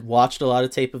had watched a lot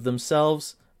of tape of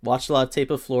themselves, watched a lot of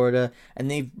tape of Florida, and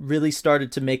they've really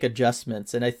started to make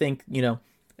adjustments. And I think,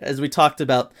 as we talked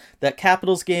about, that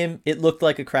Capitals game, it looked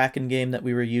like a Kraken game that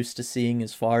we were used to seeing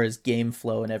as far as game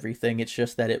flow and everything. It's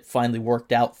just that it finally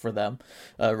worked out for them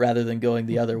rather than going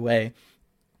the other way.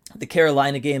 The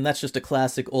Carolina game, that's just a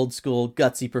classic old school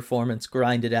gutsy performance,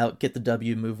 grind it out, get the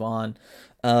W, move on.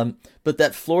 But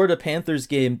that Florida Panthers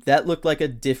game, that looked like a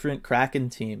different Kraken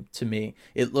team to me.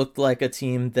 It looked like a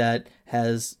team that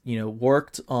has,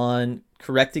 worked on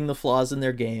correcting the flaws in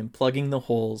their game, plugging the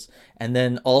holes, and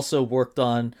then also worked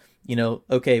on,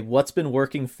 okay, what's been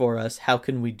working for us? How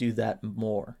can we do that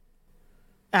more?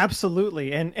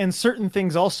 Absolutely. And certain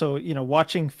things also,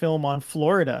 watching film on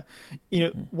Florida,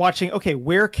 watching, okay,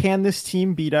 where can this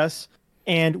team beat us?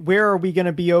 And where are we going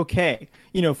to be okay?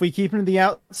 If we keep them to the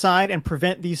outside and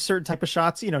prevent these certain type of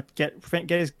shots, prevent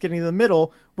getting to the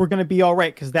middle, we're going to be all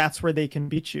right, because that's where they can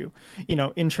beat you.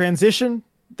 In transition,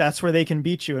 that's where they can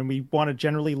beat you. And we want to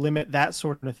generally limit that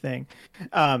sort of thing.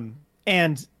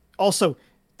 And also,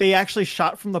 they actually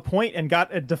shot from the point and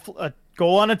got a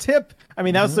goal on a tip. I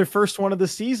mean, that was their first one of the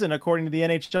season, according to the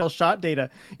NHL shot data.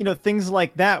 Things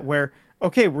like that where,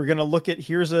 okay, we're going to look at,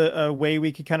 here's a way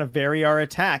we could kind of vary our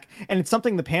attack. And it's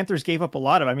something the Panthers gave up a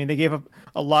lot of. I mean, they gave up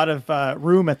a lot of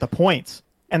room at the points,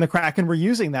 and the Kraken were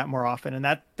using that more often.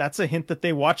 And that's a hint that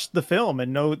they watched the film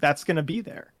and know that's going to be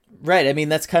there. Right. I mean,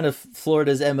 that's kind of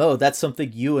Florida's MO. That's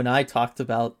something you and I talked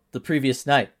about the previous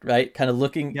night, right? Kind of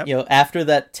looking, after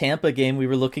that Tampa game, we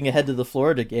were looking ahead to the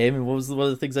Florida game. And what was one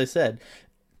of the things I said?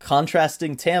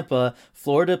 Contrasting Tampa,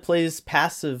 Florida plays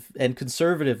passive and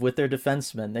conservative with their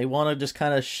defensemen. They want to just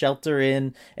kind of shelter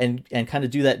in and kind of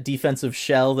do that defensive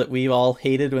shell that we all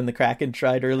hated when the Kraken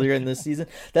tried earlier in this season.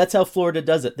 That's how Florida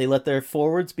does it. They let their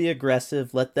forwards be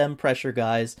aggressive, let them pressure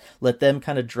guys, let them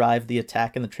kind of drive the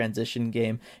attack in the transition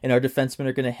game, and our defensemen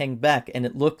are going to hang back. And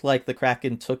it looked like the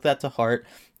Kraken took that to heart.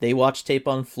 They watched tape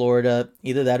on Florida,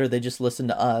 either that or they just listened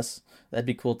to us. That'd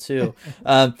be cool too.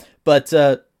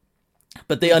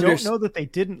 But they don't know that they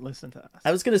didn't listen to us.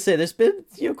 I was going to say, there's been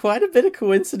quite a bit of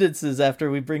coincidences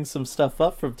after we bring some stuff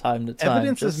up from time to time.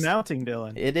 Evidence is mounting,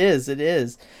 Dylan. It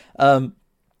is.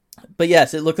 But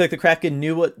yes, it looked like the Kraken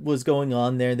knew what was going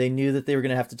on there. They knew that they were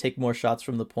going to have to take more shots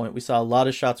from the point. We saw a lot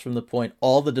of shots from the point.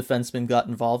 All the defensemen got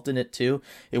involved in it too.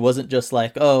 It wasn't just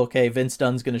like, oh, okay, Vince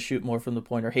Dunn's going to shoot more from the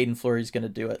point, or Hayden Fleury's going to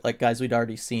do it. Like guys we'd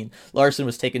already seen. Larson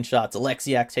was taking shots.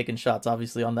 Alexiak taking shots,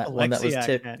 obviously, on that one that was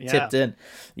tipped in.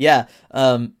 Yeah.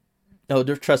 No,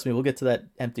 trust me, we'll get to that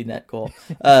empty net goal.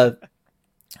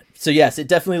 So yes, it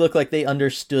definitely looked like they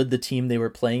understood the team they were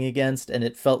playing against, and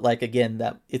it felt like, again,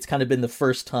 that it's kind of been the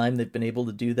first time they've been able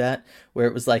to do that, where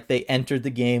it was like they entered the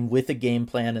game with a game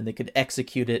plan and they could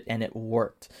execute it, and it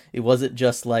worked. It wasn't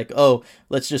just like, oh,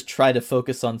 let's just try to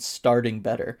focus on starting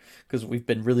better, because we've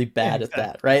been really bad at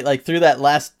that, right? Like through that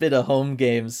last bit of home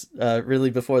games, really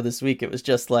before this week, it was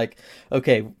just like,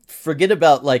 okay, forget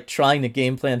about like trying to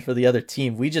game plan for the other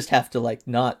team. We just have to like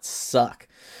not suck.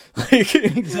 Like,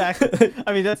 Exactly.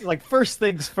 I mean, that's like first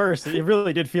things first. It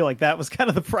really did feel like that was kind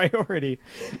of the priority.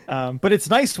 But it's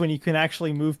nice when you can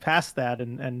actually move past that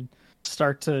and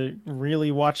start to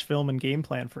really watch film and game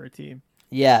plan for a team.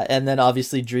 yeah, and then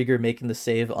obviously Drieger making the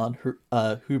save on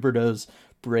Huberdeau's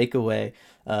breakaway.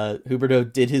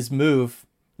 Huberdeau did his move.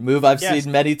 I've Yes.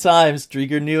 seen many times.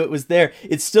 Drieger knew it was there.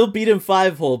 It still beat him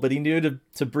 5-hole, but he knew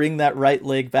to bring that right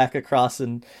leg back across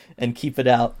and keep it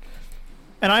out.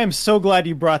 And I am so glad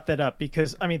you brought that up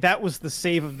because, I mean, that was the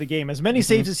save of the game. As many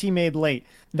saves as he made late,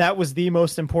 that was the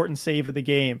most important save of the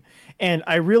game. And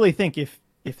I really think if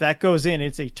that goes in,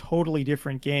 it's a totally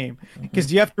different game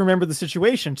because you have to remember the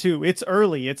situation too. It's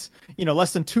early. It's,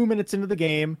 less than 2 minutes into the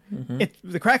game.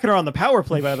 The Kraken are on the power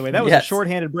play, by the way. That was Yes. a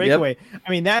shorthanded breakaway. Yep.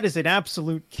 I mean, that is an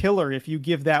absolute killer if you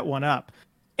give that one up.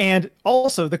 And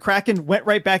also, the Kraken went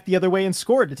right back the other way and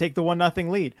scored to take the 1-0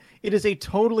 lead. It is a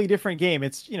totally different game.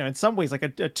 It's, in some ways like a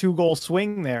 2-goal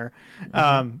swing there.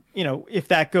 If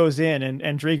that goes in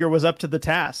and Drieger was up to the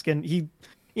task and he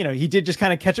did just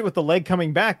kind of catch it with the leg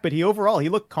coming back, but he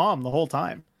looked calm the whole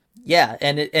time. Yeah,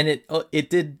 and it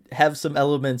did have some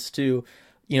elements to,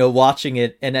 watching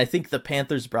it, and I think the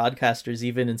Panthers broadcasters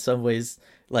even in some ways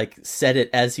like said it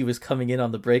as he was coming in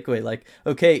on the breakaway, like,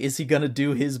 okay, is he gonna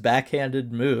do his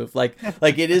backhanded move? Like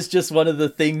it is just one of the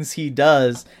things he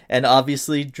does, and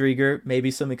obviously Drieger maybe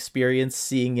some experience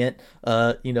seeing it,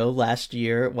 last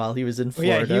year while he was in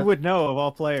Florida. Yeah, he would know of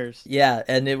all players. Yeah,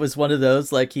 and it was one of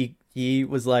those like he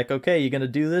was like, okay, you gonna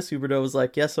do this? Huberdeau was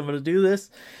like, yes, I'm gonna do this.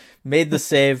 Made the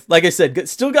save. Like I said,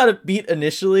 still got it beat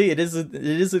initially. It is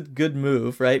a good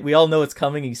move, right? We all know it's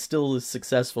coming. He still is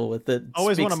successful with it.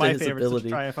 Always one of my favorites ability. to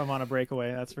try if I'm on a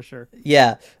breakaway. That's for sure.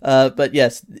 Yeah, but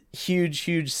yes,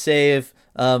 huge save.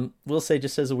 We'll say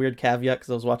just as a weird caveat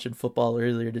because I was watching football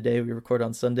earlier today. We record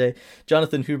on Sunday.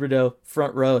 Jonathan Huberdeau,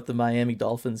 front row at the Miami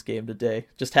Dolphins game today.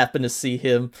 Just happened to see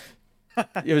him.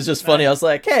 It was just funny. I was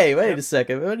like, hey, wait a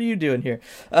second. What are you doing here?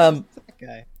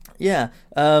 Okay. Yeah.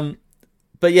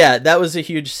 But yeah, that was a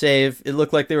huge save. It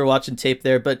looked like they were watching tape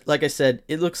there. But like I said,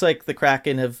 it looks like the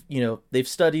Kraken have, they've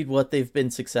studied what they've been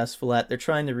successful at. They're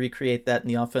trying to recreate that in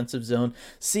the offensive zone,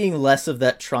 seeing less of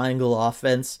that triangle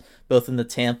offense, both in the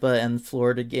Tampa and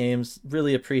Florida games.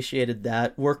 Really appreciated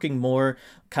that. Working more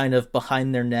kind of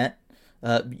behind their net.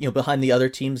 Behind the other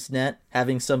team's net,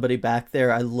 having somebody back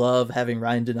there. I love having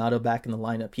Ryan Donato back in the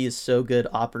lineup. He is so good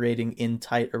operating in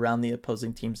tight around the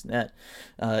opposing team's net.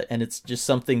 And it's just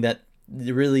something that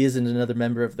there really isn't another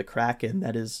member of the Kraken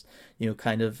that is,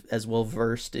 kind of as well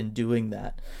versed in doing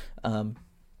that.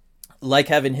 Like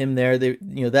having him there, they,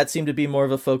 that seemed to be more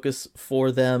of a focus for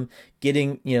them,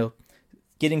 getting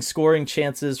scoring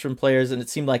chances from players, and it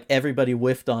seemed like everybody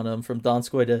whiffed on them, from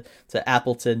Donskoy to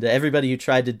Appleton to everybody who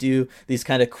tried to do these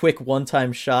kind of quick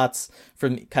one-time shots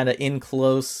from kind of in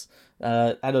close.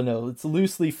 I don't know. It's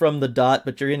loosely from the dot,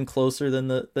 but you're in closer than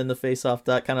the face-off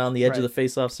dot, kind of on the edge of the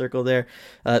face-off circle there.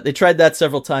 They tried that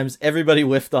several times. Everybody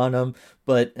whiffed on them,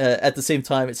 but at the same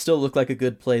time, it still looked like a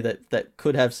good play that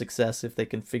could have success if they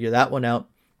can figure that one out.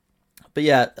 But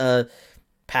yeah,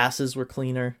 passes were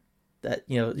cleaner. That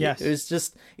yes.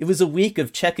 It was a week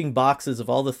of checking boxes of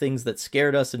all the things that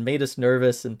scared us and made us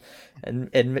nervous and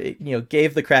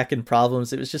gave the Kraken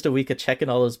problems. It was just a week of checking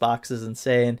all those boxes and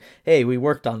saying, hey, we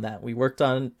worked on that. We worked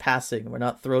on passing. We're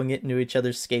not throwing it into each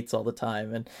other's skates all the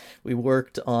time, and we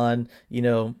worked on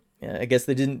I guess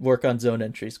they didn't work on zone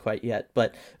entries quite yet,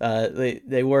 but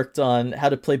they worked on how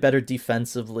to play better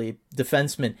defensively.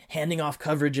 Defensemen handing off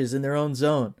coverages in their own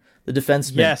zone. The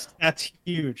defenseman. Yes, that's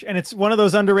huge. And it's one of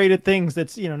those underrated things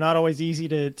that's, not always easy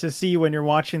to see when you're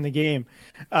watching the game.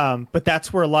 But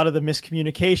that's where a lot of the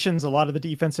miscommunications, a lot of the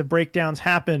defensive breakdowns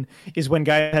happen, is when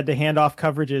guys had to hand off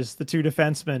coverages, the two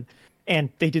defensemen. And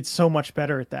they did so much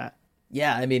better at that.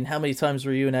 Yeah, I mean, how many times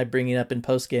were you and I bringing up in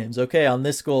post games? Okay, on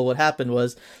this goal, what happened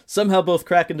was somehow both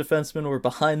Kraken defensemen were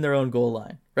behind their own goal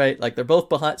line, right? Like they're both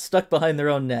stuck behind their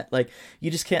own net. Like you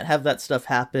just can't have that stuff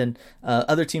happen.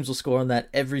 Other teams will score on that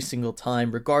every single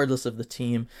time, regardless of the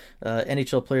team.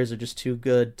 NHL players are just too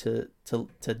good to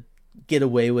get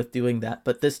away with doing that.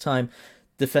 But this time,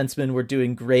 defensemen were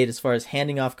doing great as far as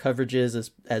handing off coverages,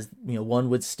 as one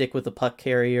would stick with the puck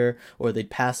carrier or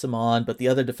they'd pass him on, but the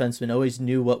other defenseman always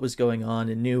knew what was going on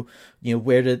and knew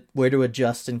where to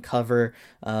adjust and cover.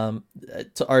 To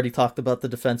already talked about the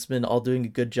defensemen all doing a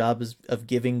good job of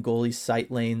giving goalies sight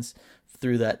lanes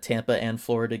through that Tampa and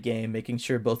Florida game, making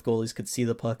sure both goalies could see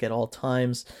the puck at all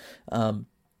times.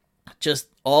 just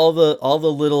all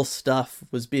the little stuff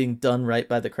was being done right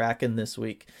by the Kraken this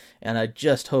week, and I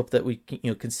just hope that we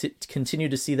continue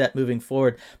to see that moving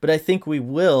forward. But I think we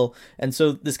will, and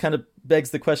so this kind of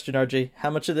begs the question, RJ, how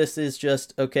much of this is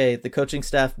just okay, the coaching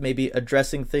staff maybe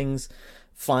addressing things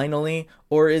finally,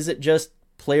 or is it just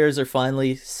players are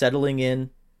finally settling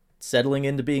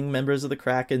into being members of the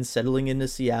Kraken, settling into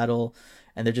Seattle,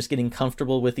 and they're just getting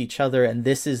comfortable with each other, and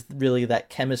this is really that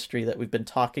chemistry that we've been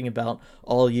talking about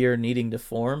all year needing to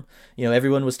form.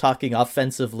 Everyone was talking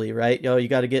offensively, right? You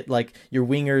got to get like your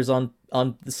wingers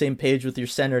on the same page with your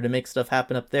center to make stuff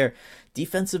happen up there.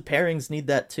 Defensive pairings need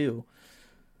that too.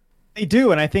 They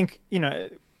do, and I think,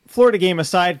 Florida game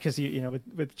aside, because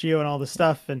with Gio and all this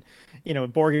stuff, and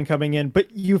Borgen coming in, but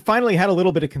you finally had a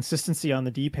little bit of consistency on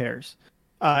the D pairs,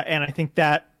 and I think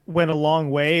that went a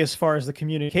long way as far as the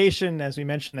communication, as we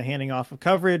mentioned, the handing off of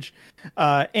coverage,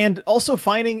 and also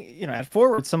finding at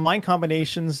forward some line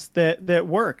combinations that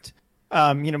worked.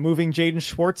 Moving Jaden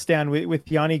Schwartz down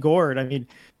with Yanni Gourde. I mean,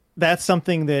 that's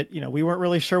something that we weren't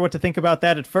really sure what to think about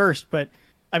that at first, but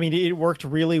I mean, it worked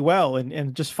really well,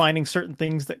 and just finding certain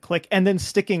things that click and then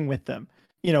sticking with them,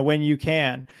 when you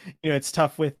can. It's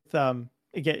tough with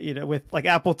with like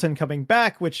Appleton coming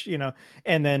back, which,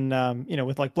 and then,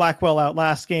 with like Blackwell out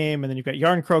last game, and then you've got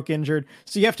Yarncroke injured.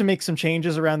 So you have to make some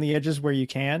changes around the edges where you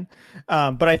can.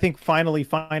 But I think finally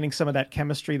finding some of that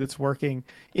chemistry that's working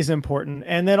is important.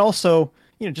 And then also,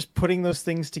 just putting those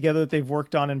things together that they've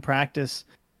worked on in practice.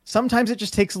 Sometimes it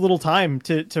just takes a little time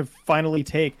to finally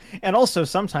take. And also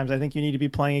sometimes I think you need to be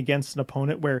playing against an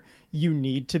opponent where you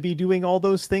need to be doing all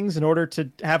those things in order to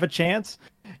have a chance,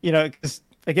 because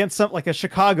against something like a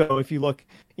Chicago, if you look,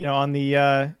 on the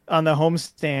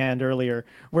homestand earlier,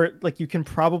 where like you can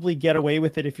probably get away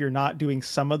with it if you're not doing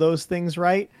some of those things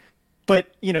right.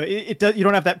 But you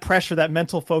don't have that pressure, that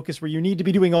mental focus where you need to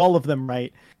be doing all of them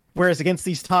right. Whereas against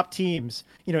these top teams,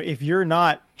 if you're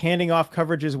not handing off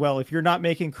coverage as well, if you're not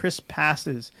making crisp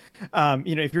passes,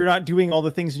 if you're not doing all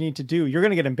the things you need to do, you're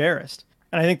going to get embarrassed.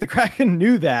 And I think the Kraken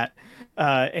knew that,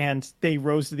 and they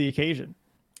rose to the occasion.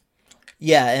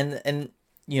 Yeah, and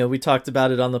we talked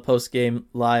about it on the post-game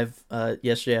live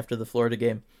yesterday after the Florida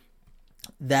game.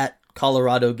 That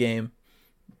Colorado game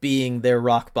being their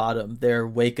rock bottom, their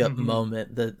wake-up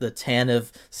moment, the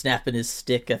Tanev snapping his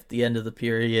stick at the end of the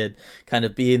period kind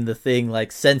of being the thing.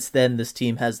 Like, since then, this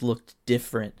team has looked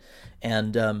different.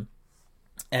 And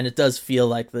it does feel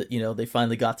like that, they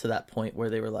finally got to that point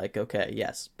where they were like, okay,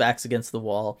 yes, backs against the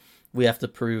wall. We have to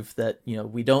prove that,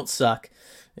 we don't suck.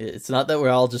 It's not that we're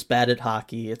all just bad at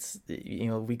hockey. It's,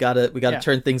 we gotta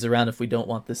turn things around if we don't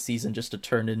want this season just to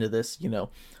turn into this,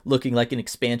 looking like an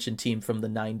expansion team from the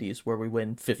 90s where we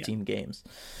win 15 games.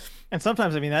 And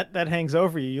sometimes, I mean, that hangs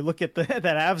over you. You look at that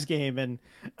Avs game and,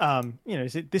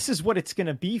 this is what it's going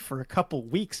to be for a couple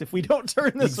weeks if we don't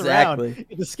turn this around.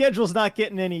 The schedule's not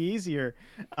getting any easier.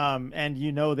 And,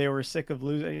 they were sick of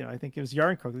losing. I think it was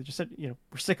Yarncroke that just said, we're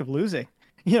sick of losing.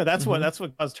 That's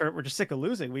what caused turn. We're just sick of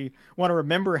losing. We want to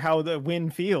remember how the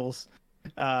win feels.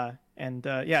 It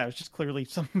was just clearly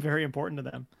something very important to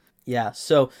them. Yeah.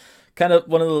 So kind of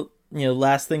one of the,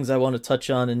 last things I want to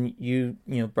touch on, and you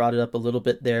brought it up a little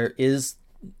bit there, is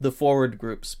the forward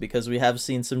groups, because we have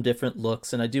seen some different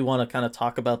looks, and I do want to kind of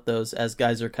talk about those as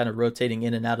guys are kind of rotating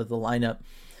in and out of the lineup.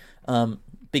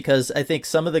 Because I think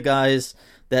some of the guys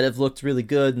that have looked really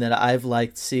good and that I've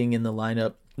liked seeing in the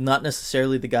lineup, not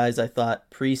necessarily the guys I thought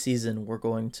preseason were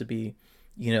going to be,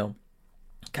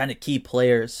 kind of key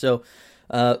players. So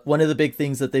one of the big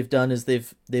things that they've done is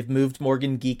they've moved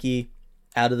Morgan Geekie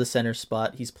out of the center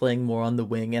spot. He's playing more on the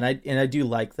wing, and I do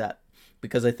like that,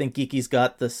 because I think Geekie's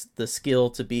got the skill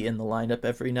to be in the lineup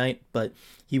every night, but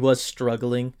he was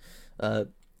struggling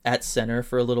at center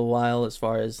for a little while as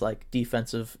far as like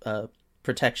defensive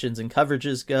protections and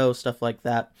coverages go, stuff like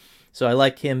that. So I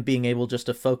like him being able just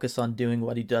to focus on doing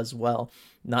what he does well,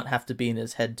 not have to be in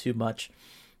his head too much.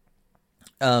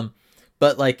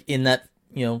 But like in that,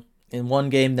 in one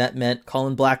game that meant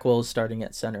Colin Blackwell is starting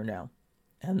at center now.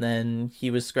 And then he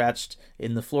was scratched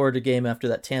in the Florida game after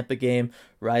that Tampa game.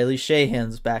 Riley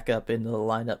Sheahan's back up into the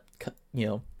lineup,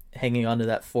 hanging onto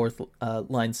that fourth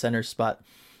line center spot.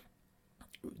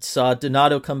 Saw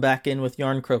Donato come back in with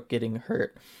Yarncroke getting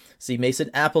hurt. See Mason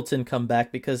Appleton come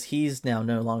back because he's now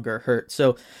no longer hurt.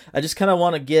 So I just kind of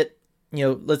want to get,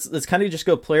 let's kind of just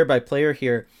go player by player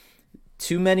here.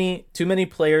 Too many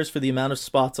players for the amount of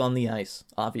spots on the ice,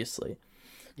 obviously.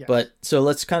 Yes. But so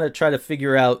let's kind of try to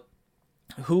figure out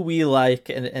who we like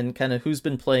and kind of who's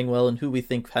been playing well and who we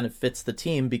think kind of fits the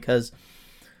team, because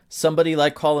somebody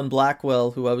like Colin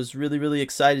Blackwell, who I was really, really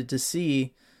excited to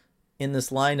see in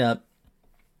this lineup,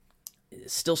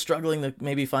 still struggling to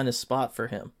maybe find a spot for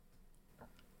him.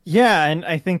 Yeah, and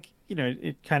I think,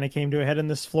 it kind of came to a head in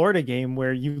this Florida game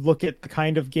where you look at the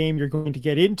kind of game you're going to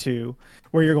get into,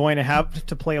 where you're going to have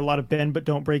to play a lot of bend but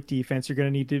don't break defense. You're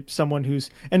going to need someone who's,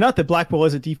 and not that Blackwell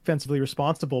isn't defensively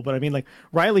responsible, but I mean, like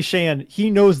Riley Sheahan, he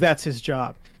knows that's his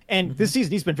job. And this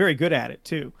season, he's been very good at it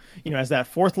too. As that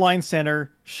fourth line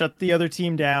center, shut the other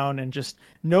team down and just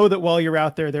know that while you're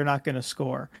out there, they're not going to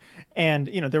score. And,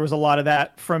 there was a lot of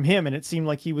that from him, and it seemed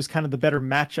like he was kind of the better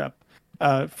matchup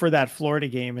for that Florida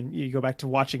game. And you go back to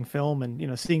watching film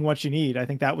and, seeing what you need. I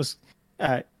think that was,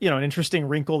 an interesting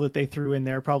wrinkle that they threw in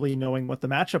there, probably knowing what the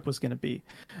matchup was going to be.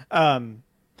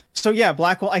 So yeah,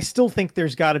 Blackwell, I still think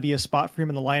there's got to be a spot for him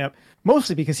in the lineup,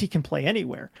 mostly because he can play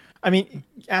anywhere. I mean,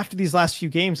 after these last few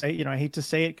games, I hate to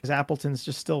say it because Appleton's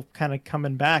just still kind of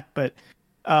coming back, but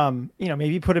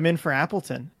maybe put him in for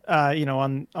Appleton,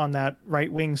 on that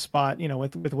right wing spot,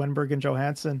 with Wenberg and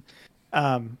Johansson.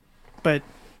 But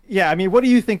yeah, I mean, what do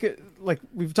you think? Like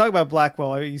we've talked about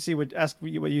Blackwell, ask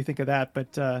what you think of that,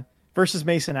 but versus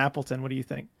Mason Appleton, what do you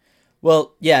think?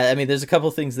 Well, yeah, I mean, there's a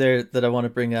couple things there that I want to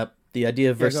bring up. The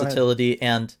idea of versatility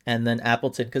and then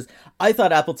Appleton, because I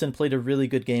thought Appleton played a really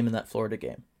good game in that Florida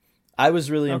game. I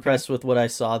was really impressed with what I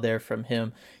saw there from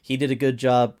him. He did a good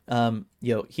job.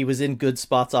 He was in good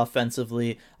spots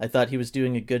offensively. I thought he was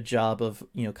doing a good job of,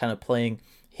 kind of playing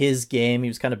his game. He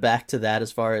was kind of back to that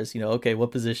as far as, okay,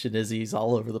 what position is he? He's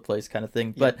all over the place kind of thing.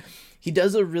 Yeah. But he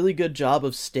does a really good job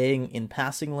of staying in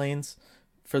passing lanes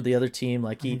for the other team.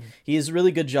 Like he has a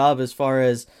really good job as far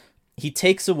as he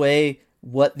takes away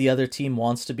what the other team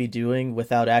wants to be doing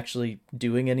without actually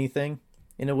doing anything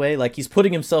in a way. Like he's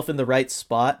putting himself in the right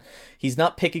spot. He's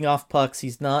not picking off pucks.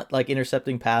 He's not like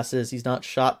intercepting passes. He's not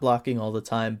shot blocking all the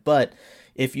time. But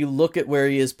if you look at where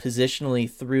he is positionally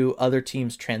through other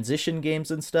teams' transition games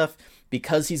and stuff,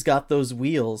 because he's got those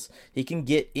wheels, he can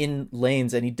get in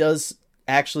lanes, and he does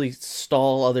actually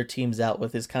stall other teams out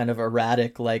with his kind of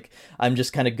erratic, like, I'm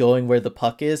just kind of going where the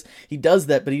puck is. He does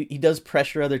that, but he does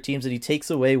pressure other teams, and he takes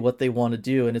away what they want to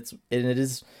do. And it's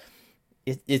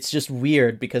just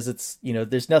weird because it's,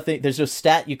 there's no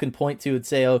stat you can point to and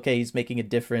say, okay, he's making a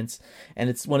difference. And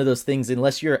it's one of those things,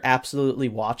 unless you're absolutely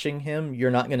watching him,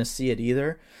 you're not going to see it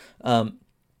either.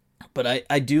 But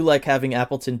I do like having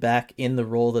Appleton back in the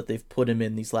role that they've put him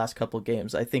in these last couple of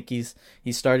games. I think he's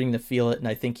starting to feel it, and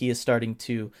I think he is starting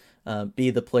to be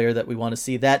the player that we want to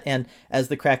see. That, and as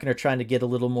the Kraken are trying to get a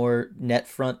little more net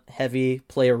front heavy,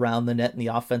 play around the net in the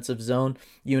offensive zone,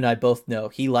 you and I both know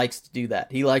he likes to do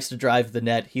that. He likes to drive the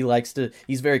net.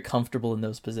 He's very comfortable in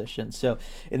those positions. So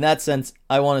in that sense,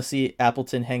 I want to see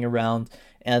Appleton hang around.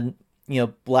 And,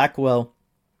 Blackwell,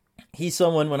 he's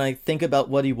someone, when I think about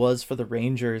what he was for the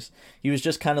Rangers, he was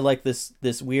just kind of like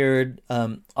this weird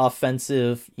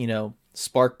offensive,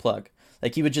 spark plug.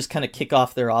 Like he would just kind of kick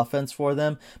off their offense for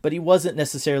them, but he wasn't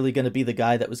necessarily going to be the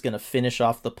guy that was going to finish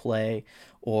off the play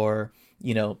or,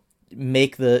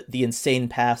 make the insane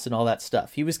pass and all that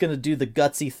stuff. He was going to do the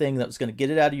gutsy thing that was going to get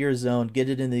it out of your zone, get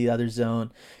it into the other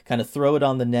zone, kind of throw it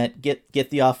on the net, get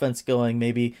the offense going,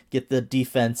 maybe get the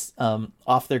defense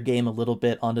off their game a little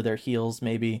bit, onto their heels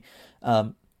maybe.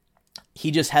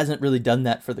 He just hasn't really done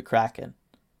that for the Kraken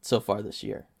so far this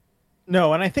year.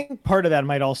 No, and I think part of that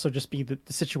might also just be the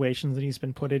situations that he's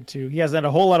been put into. He hasn't had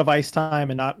a whole lot of ice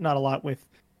time and not a lot with,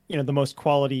 the most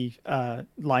quality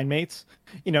line mates,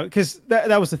 because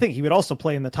that was the thing. He would also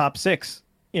play in the top six,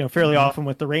 fairly often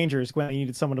with the Rangers when they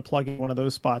needed someone to plug in one of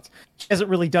those spots. He hasn't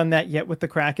really done that yet with the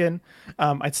Kraken.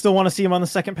 I'd still want to see him on the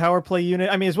second power play unit.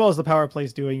 I mean, as well as the power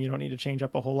play's doing, you don't need to change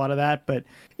up a whole lot of that. But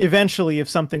eventually, if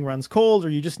something runs cold or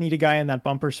you just need a guy in that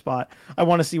bumper spot, I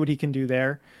want to see what he can do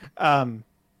there.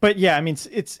 But yeah, I mean,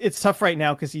 it's tough right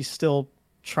now because he's still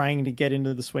trying to get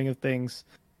into the swing of things.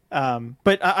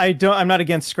 But I'm not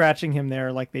against scratching him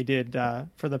there like they did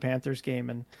for the Panthers game.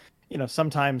 And,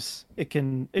 sometimes it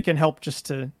can help just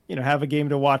to, have a game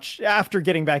to watch after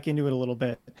getting back into it a little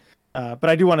bit. But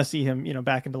I do want to see him,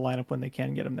 back into the lineup when they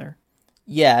can get him there.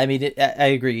 Yeah, I mean, I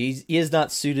agree. He is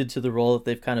not suited to the role that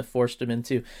they've kind of forced him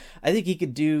into. I think he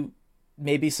could do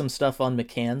maybe some stuff on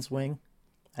McCann's wing.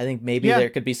 I think maybe there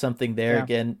could be something there. Yeah.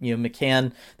 Again,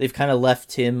 McCann, they've kind of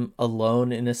left him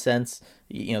alone in a sense.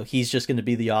 He's just going to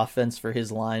be the offense for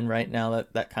his line right now.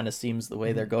 That kind of seems the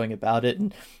way they're going about it.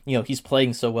 And, he's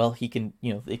playing so well, he can,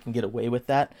 they can get away with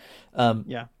that.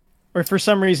 Yeah. Or if for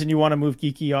some reason you want to move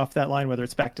Geekie off that line, whether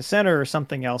it's back to center or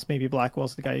something else, maybe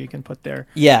Blackwell's the guy you can put there.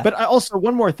 Yeah. But also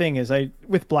one more thing is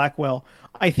with Blackwell,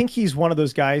 I think he's one of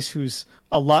those guys who's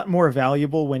a lot more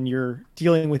valuable when you're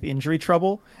dealing with injury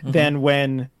trouble than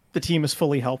when the team is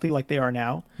fully healthy like they are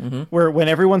now. Mm-hmm. Where when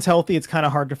everyone's healthy, it's kind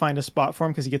of hard to find a spot for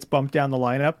him because he gets bumped down the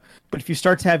lineup. But if you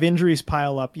start to have injuries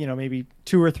pile up, maybe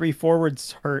 2 or 3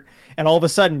 forwards hurt, and all of a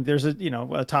sudden there's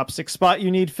a top 6 spot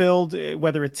you need filled,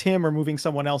 whether it's him or moving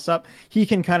someone else up, he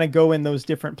can kind of go in those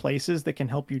different places that can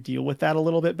help you deal with that a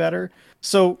little bit better.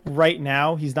 So right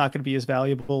now he's not going to be as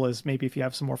valuable as maybe if you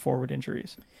have some more forward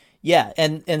injuries. Yeah,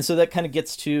 and so that kind of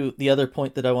gets to the other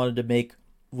point that I wanted to make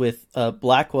with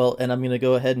Blackwell, and I'm going to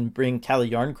go ahead and bring Calle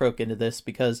Jarnkrok into this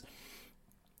because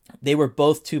they were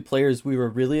both 2 players we were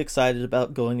really excited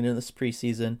about going into this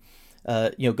preseason,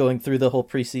 going through the whole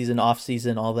preseason,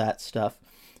 offseason, all that stuff,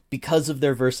 because of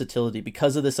their versatility,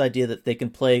 because of this idea that they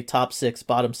can play top 6,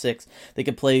 bottom 6, they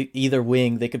could play either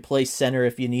wing, they could play center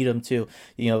if you need them to,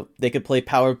 they could play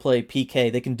power play,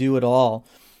 PK, they can do it all.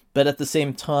 But at the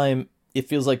same time, it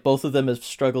feels like both of them have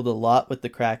struggled a lot with the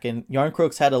Kraken.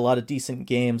 Jarnkrok's had a lot of decent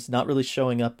games, not really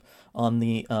showing up on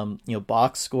the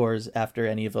box scores after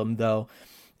any of them though.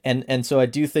 And so I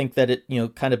do think that it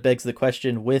kind of begs the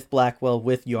question with Blackwell,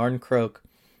 with Jarnkrok,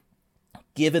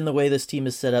 given the way this team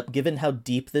is set up, given how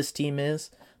deep this team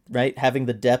is, right? Having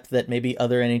the depth that maybe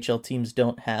other NHL teams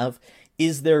don't have,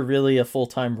 is there really a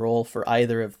full-time role for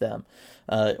either of them?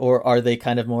 Or are they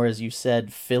kind of more, as you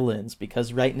said, fill-ins?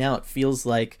 Because right now it feels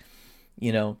like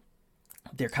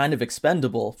they're kind of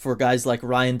expendable for guys like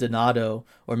Ryan Donato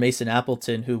or Mason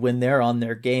Appleton, who when they're on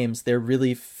their games, they're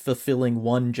really fulfilling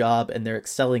one job and they're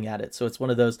excelling at it. So it's one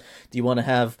of those, do you want to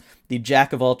have the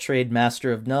jack of all trade,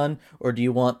 master of none, or do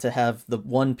you want to have the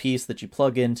one piece that you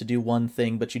plug in to do one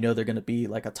thing, but they're going to be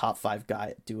like a top 5 guy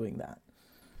at doing that?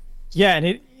 Yeah,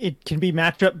 and it can be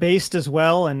matchup based as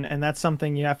well, and that's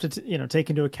something you have to take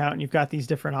into account. And you've got these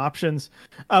different options.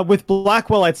 With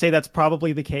Blackwell, I'd say that's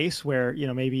probably the case where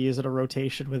maybe is it a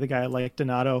rotation with a guy like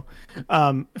Donato.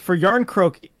 For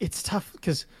Jarnkrok, it's tough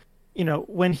because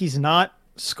when he's not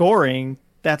scoring,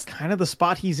 that's kind of the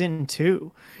spot he's in too.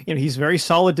 He's very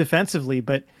solid defensively,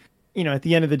 but at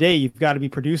the end of the day, you've got to be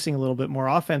producing a little bit more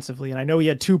offensively. And I know he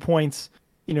had 2 points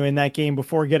in that game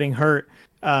before getting hurt,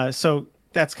 so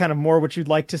that's kind of more what you'd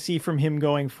like to see from him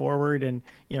going forward. And,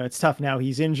 it's tough now.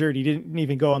 He's injured. He didn't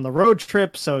even go on the road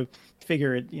trip. So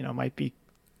figure it, might be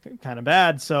kind of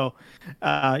bad. So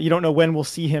you don't know when we'll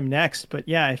see him next. But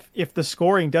yeah, if the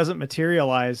scoring doesn't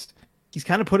materialize, he's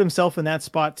kind of put himself in that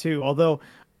spot too. Although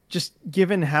just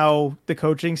given how the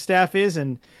coaching staff is,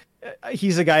 and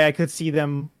he's a guy I could see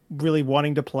them really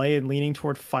wanting to play and leaning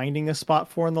toward finding a spot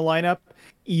for in the lineup,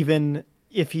 even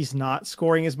if he's not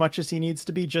scoring as much as he needs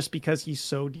to be, just because he's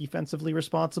so defensively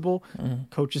responsible.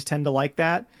 Coaches tend to like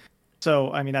that.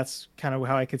 So, I mean, that's kind of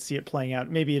how I could see it playing out,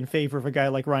 maybe in favor of a guy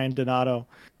like Ryan Donato,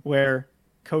 where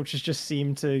coaches just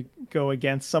seem to go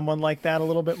against someone like that a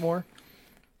little bit more.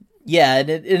 Yeah, and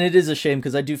it is a shame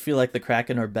because I do feel like the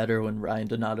Kraken are better when Ryan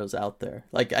Donato's out there.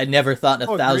 Like, I never thought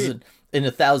in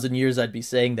a thousand years I'd be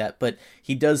saying that, but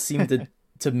he does seem to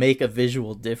make a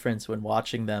visual difference when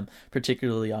watching them,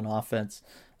 particularly on offense.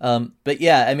 But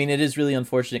yeah, I mean, it is really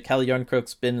unfortunate. Calle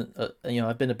Jarnkrok's been,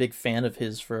 I've been a big fan of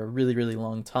his for a really, really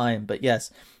long time. But yes,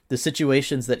 the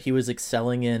situations that he was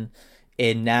excelling in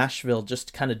Nashville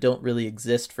just kind of don't really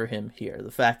exist for him here. The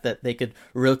fact that they could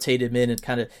rotate him in and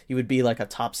kind of, he would be like a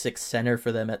top 6 center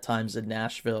for them at times in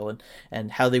Nashville,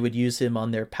 and how they would use him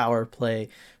on their power play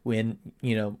when,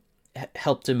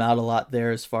 helped him out a lot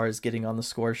there as far as getting on the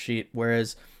score sheet.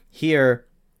 Whereas here,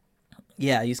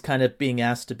 yeah, he's kind of being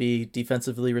asked to be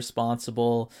defensively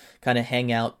responsible, kind of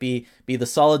hang out, be the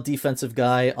solid defensive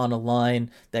guy on a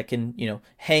line that can,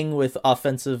 hang with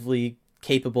offensively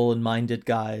capable and minded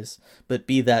guys, but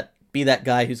be that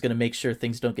guy who's going to make sure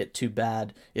things don't get too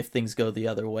bad if things go the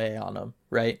other way on him,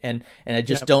 right? And I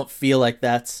just don't feel like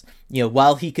that's,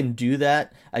 while he can do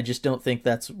that, I just don't think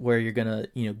that's where you're going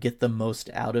to, get the most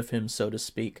out of him, so to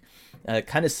speak.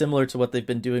 Kind of similar to what they've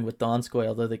been doing with Donskoy,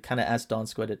 although they kind of asked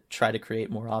Donskoy to try to create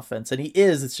more offense, and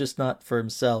it's just not for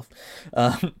himself.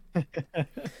 But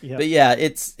yeah,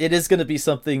 it is going to be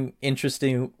something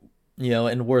interesting,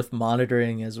 and worth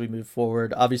monitoring as we move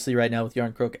forward. Obviously right now with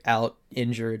Jarnkrok out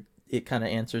injured, it kind of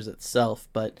answers itself,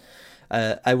 but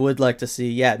I would like to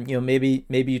see, maybe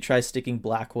you try sticking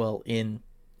Blackwell in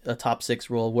a top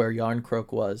 6 role where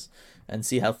Jarnkrok was and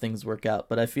see how things work out.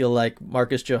 But I feel like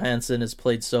Marcus Johansson has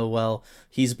played so well.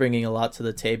 He's bringing a lot to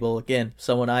the table. Again,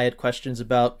 someone I had questions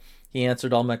about. He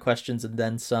answered all my questions and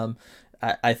then some.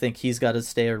 I think he's got to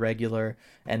stay a regular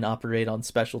and operate on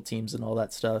special teams and all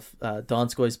that stuff.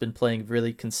 Donskoy's been playing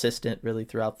really consistent really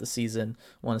throughout the season.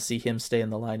 Want to see him stay in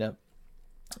the lineup.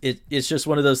 It's just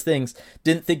one of those things.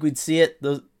 Didn't think we'd see it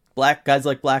guys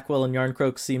like Blackwell and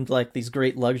Yarncroak seemed like these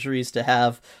great luxuries to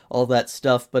have all that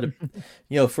stuff, but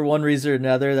for one reason or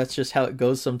another, that's just how it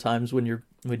goes sometimes when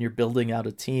you're building out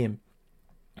a team.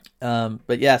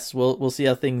 But yes, we'll see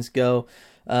how things go.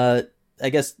 I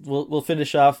guess we'll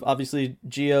finish off. Obviously,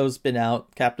 Gio's been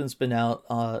out, Captain's been out.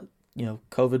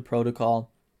 COVID protocol.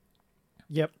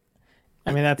 Yep.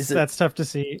 I mean, that's tough to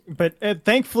see, but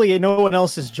thankfully no one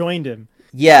else has joined him.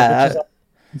 Yeah. Which is a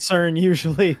concern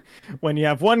usually when you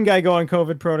have one guy go on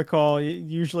COVID protocol.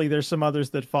 Usually there's some others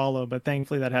that follow, but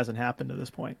thankfully that hasn't happened to this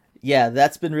point. Yeah,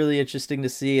 that's been really interesting to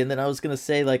see. And then I was going to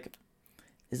say, like,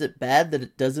 is it bad that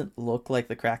it doesn't look like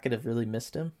the Kraken have really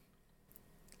missed him?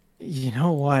 You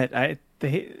know what? I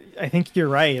think you're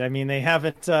right. I mean, they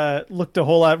haven't looked a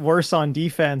whole lot worse on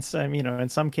defense. In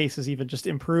some cases even just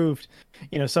improved,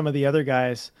 some of the other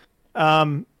guys.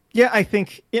 Yeah, I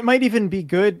think it might even be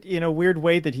good in a weird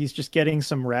way that he's just getting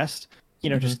some rest,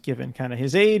 just given kind of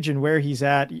his age and where he's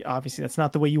at. Obviously, that's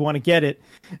not the way you want to get it.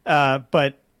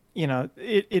 But,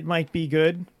 it might be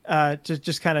good to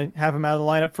just kind of have him out of the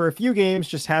lineup for a few games,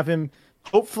 just have him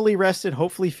hopefully rested,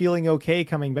 hopefully feeling okay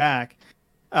coming back.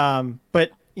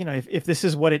 But, if this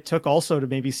is what it took also to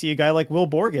maybe see a guy like Will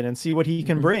Borgen and see what he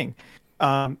can bring,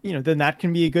 then that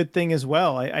can be a good thing as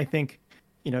well. I think,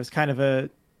 it's kind of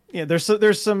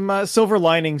there's some silver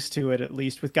linings to it, at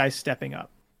least with guys stepping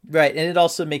up. Right. And it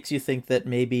also makes you think that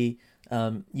maybe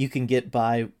you can get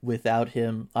by without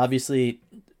him. Obviously,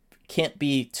 can't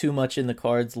be too much in the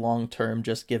cards long term,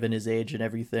 just given his age and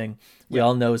everything. We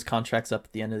all know his contract's up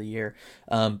at the end of the year.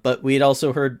 But we had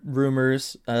also heard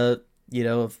rumors, of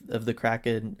the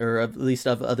Kraken, or at least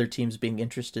of other teams being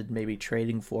interested, maybe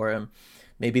trading for him.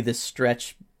 Maybe this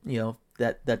stretch,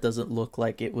 that doesn't look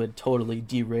like it would totally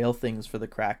derail things for the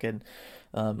Kraken,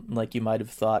 like you might have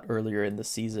thought earlier in the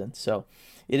season. So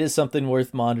it is something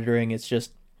worth monitoring. It's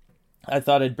just, I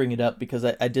thought I'd bring it up because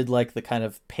I did like the kind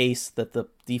of pace that the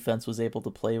defense was able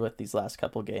to play with these last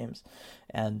couple games,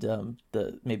 and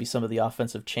maybe some of the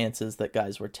offensive chances that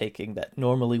guys were taking that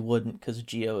normally wouldn't, because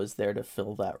Gio is there to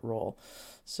fill that role.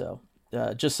 So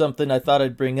just something I thought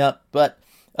I'd bring up. But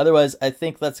otherwise, I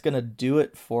think that's going to do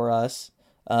it for us.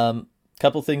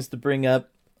 Couple things to bring up.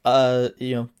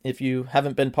 If you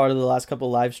haven't been part of the last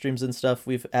couple live streams and stuff,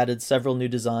 we've added several new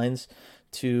designs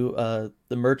to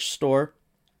the merch store.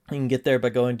 You can get there by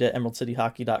going to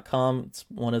emeraldcityhockey.com. It's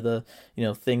one of the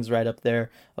things right up there.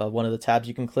 One of the tabs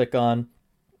you can click on.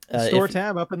 Store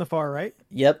tab up in the far right.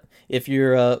 Yep. If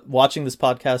you're watching this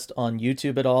podcast on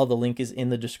YouTube at all, the link is in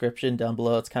the description down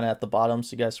below. It's kind of at the bottom,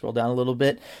 so you guys scroll down a little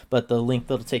bit. But the link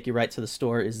that'll take you right to the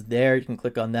store is there. You can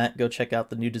click on that. Go check out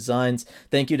the new designs.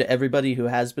 Thank you to everybody who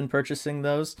has been purchasing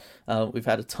those. We've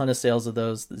had a ton of sales of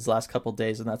those these last couple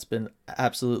days, and that's been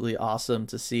absolutely awesome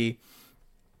to see.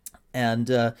 And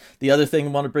the other thing I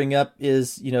want to bring up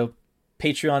is,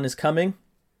 Patreon is coming.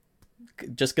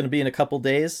 Just going to be in a couple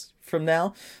days from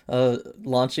now,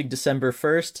 launching December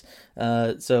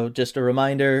 1st. So just a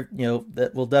reminder,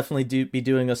 that we'll definitely be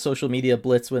doing a social media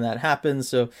blitz when that happens.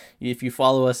 So if you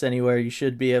follow us anywhere, you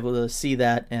should be able to see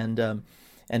that and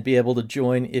be able to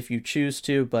join if you choose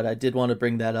to. But I did want to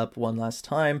bring that up one last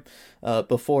time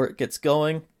before it gets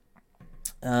going.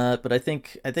 But I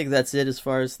think that's it as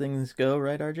far as things go,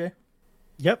 right, RJ?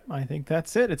 Yep, I think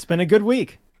that's it. It's been a good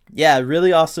week. Yeah,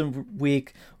 really awesome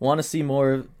week. Want to see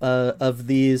more of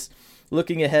these.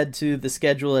 Looking ahead to the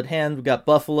schedule at hand, we've got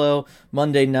Buffalo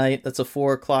Monday night. That's a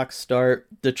 4:00 start.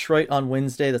 Detroit on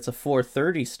Wednesday. That's a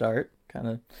 4:30 start. Kind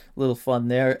of a little fun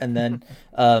there. And then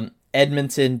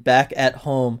Edmonton back at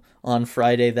home on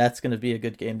Friday. That's going to be a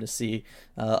good game to see.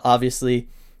 Obviously,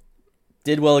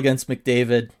 did well against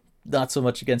McDavid. Not so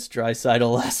much against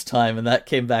Draisaitl last time, and that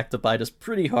came back to bite us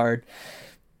pretty hard.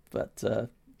 But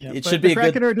it should be a good. The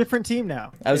Kraken are a different team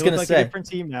now. I was going to say a different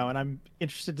team now, and I'm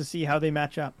interested to see how they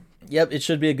match up. Yep, it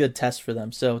should be a good test for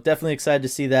them. So definitely excited to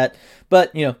see that.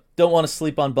 But don't want to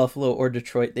sleep on Buffalo or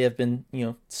Detroit. They have been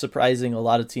surprising a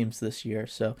lot of teams this year.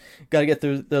 So got to get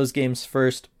through those games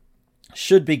first.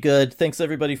 Should be good. Thanks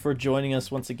everybody for joining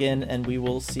us once again, and we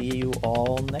will see you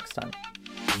all next time.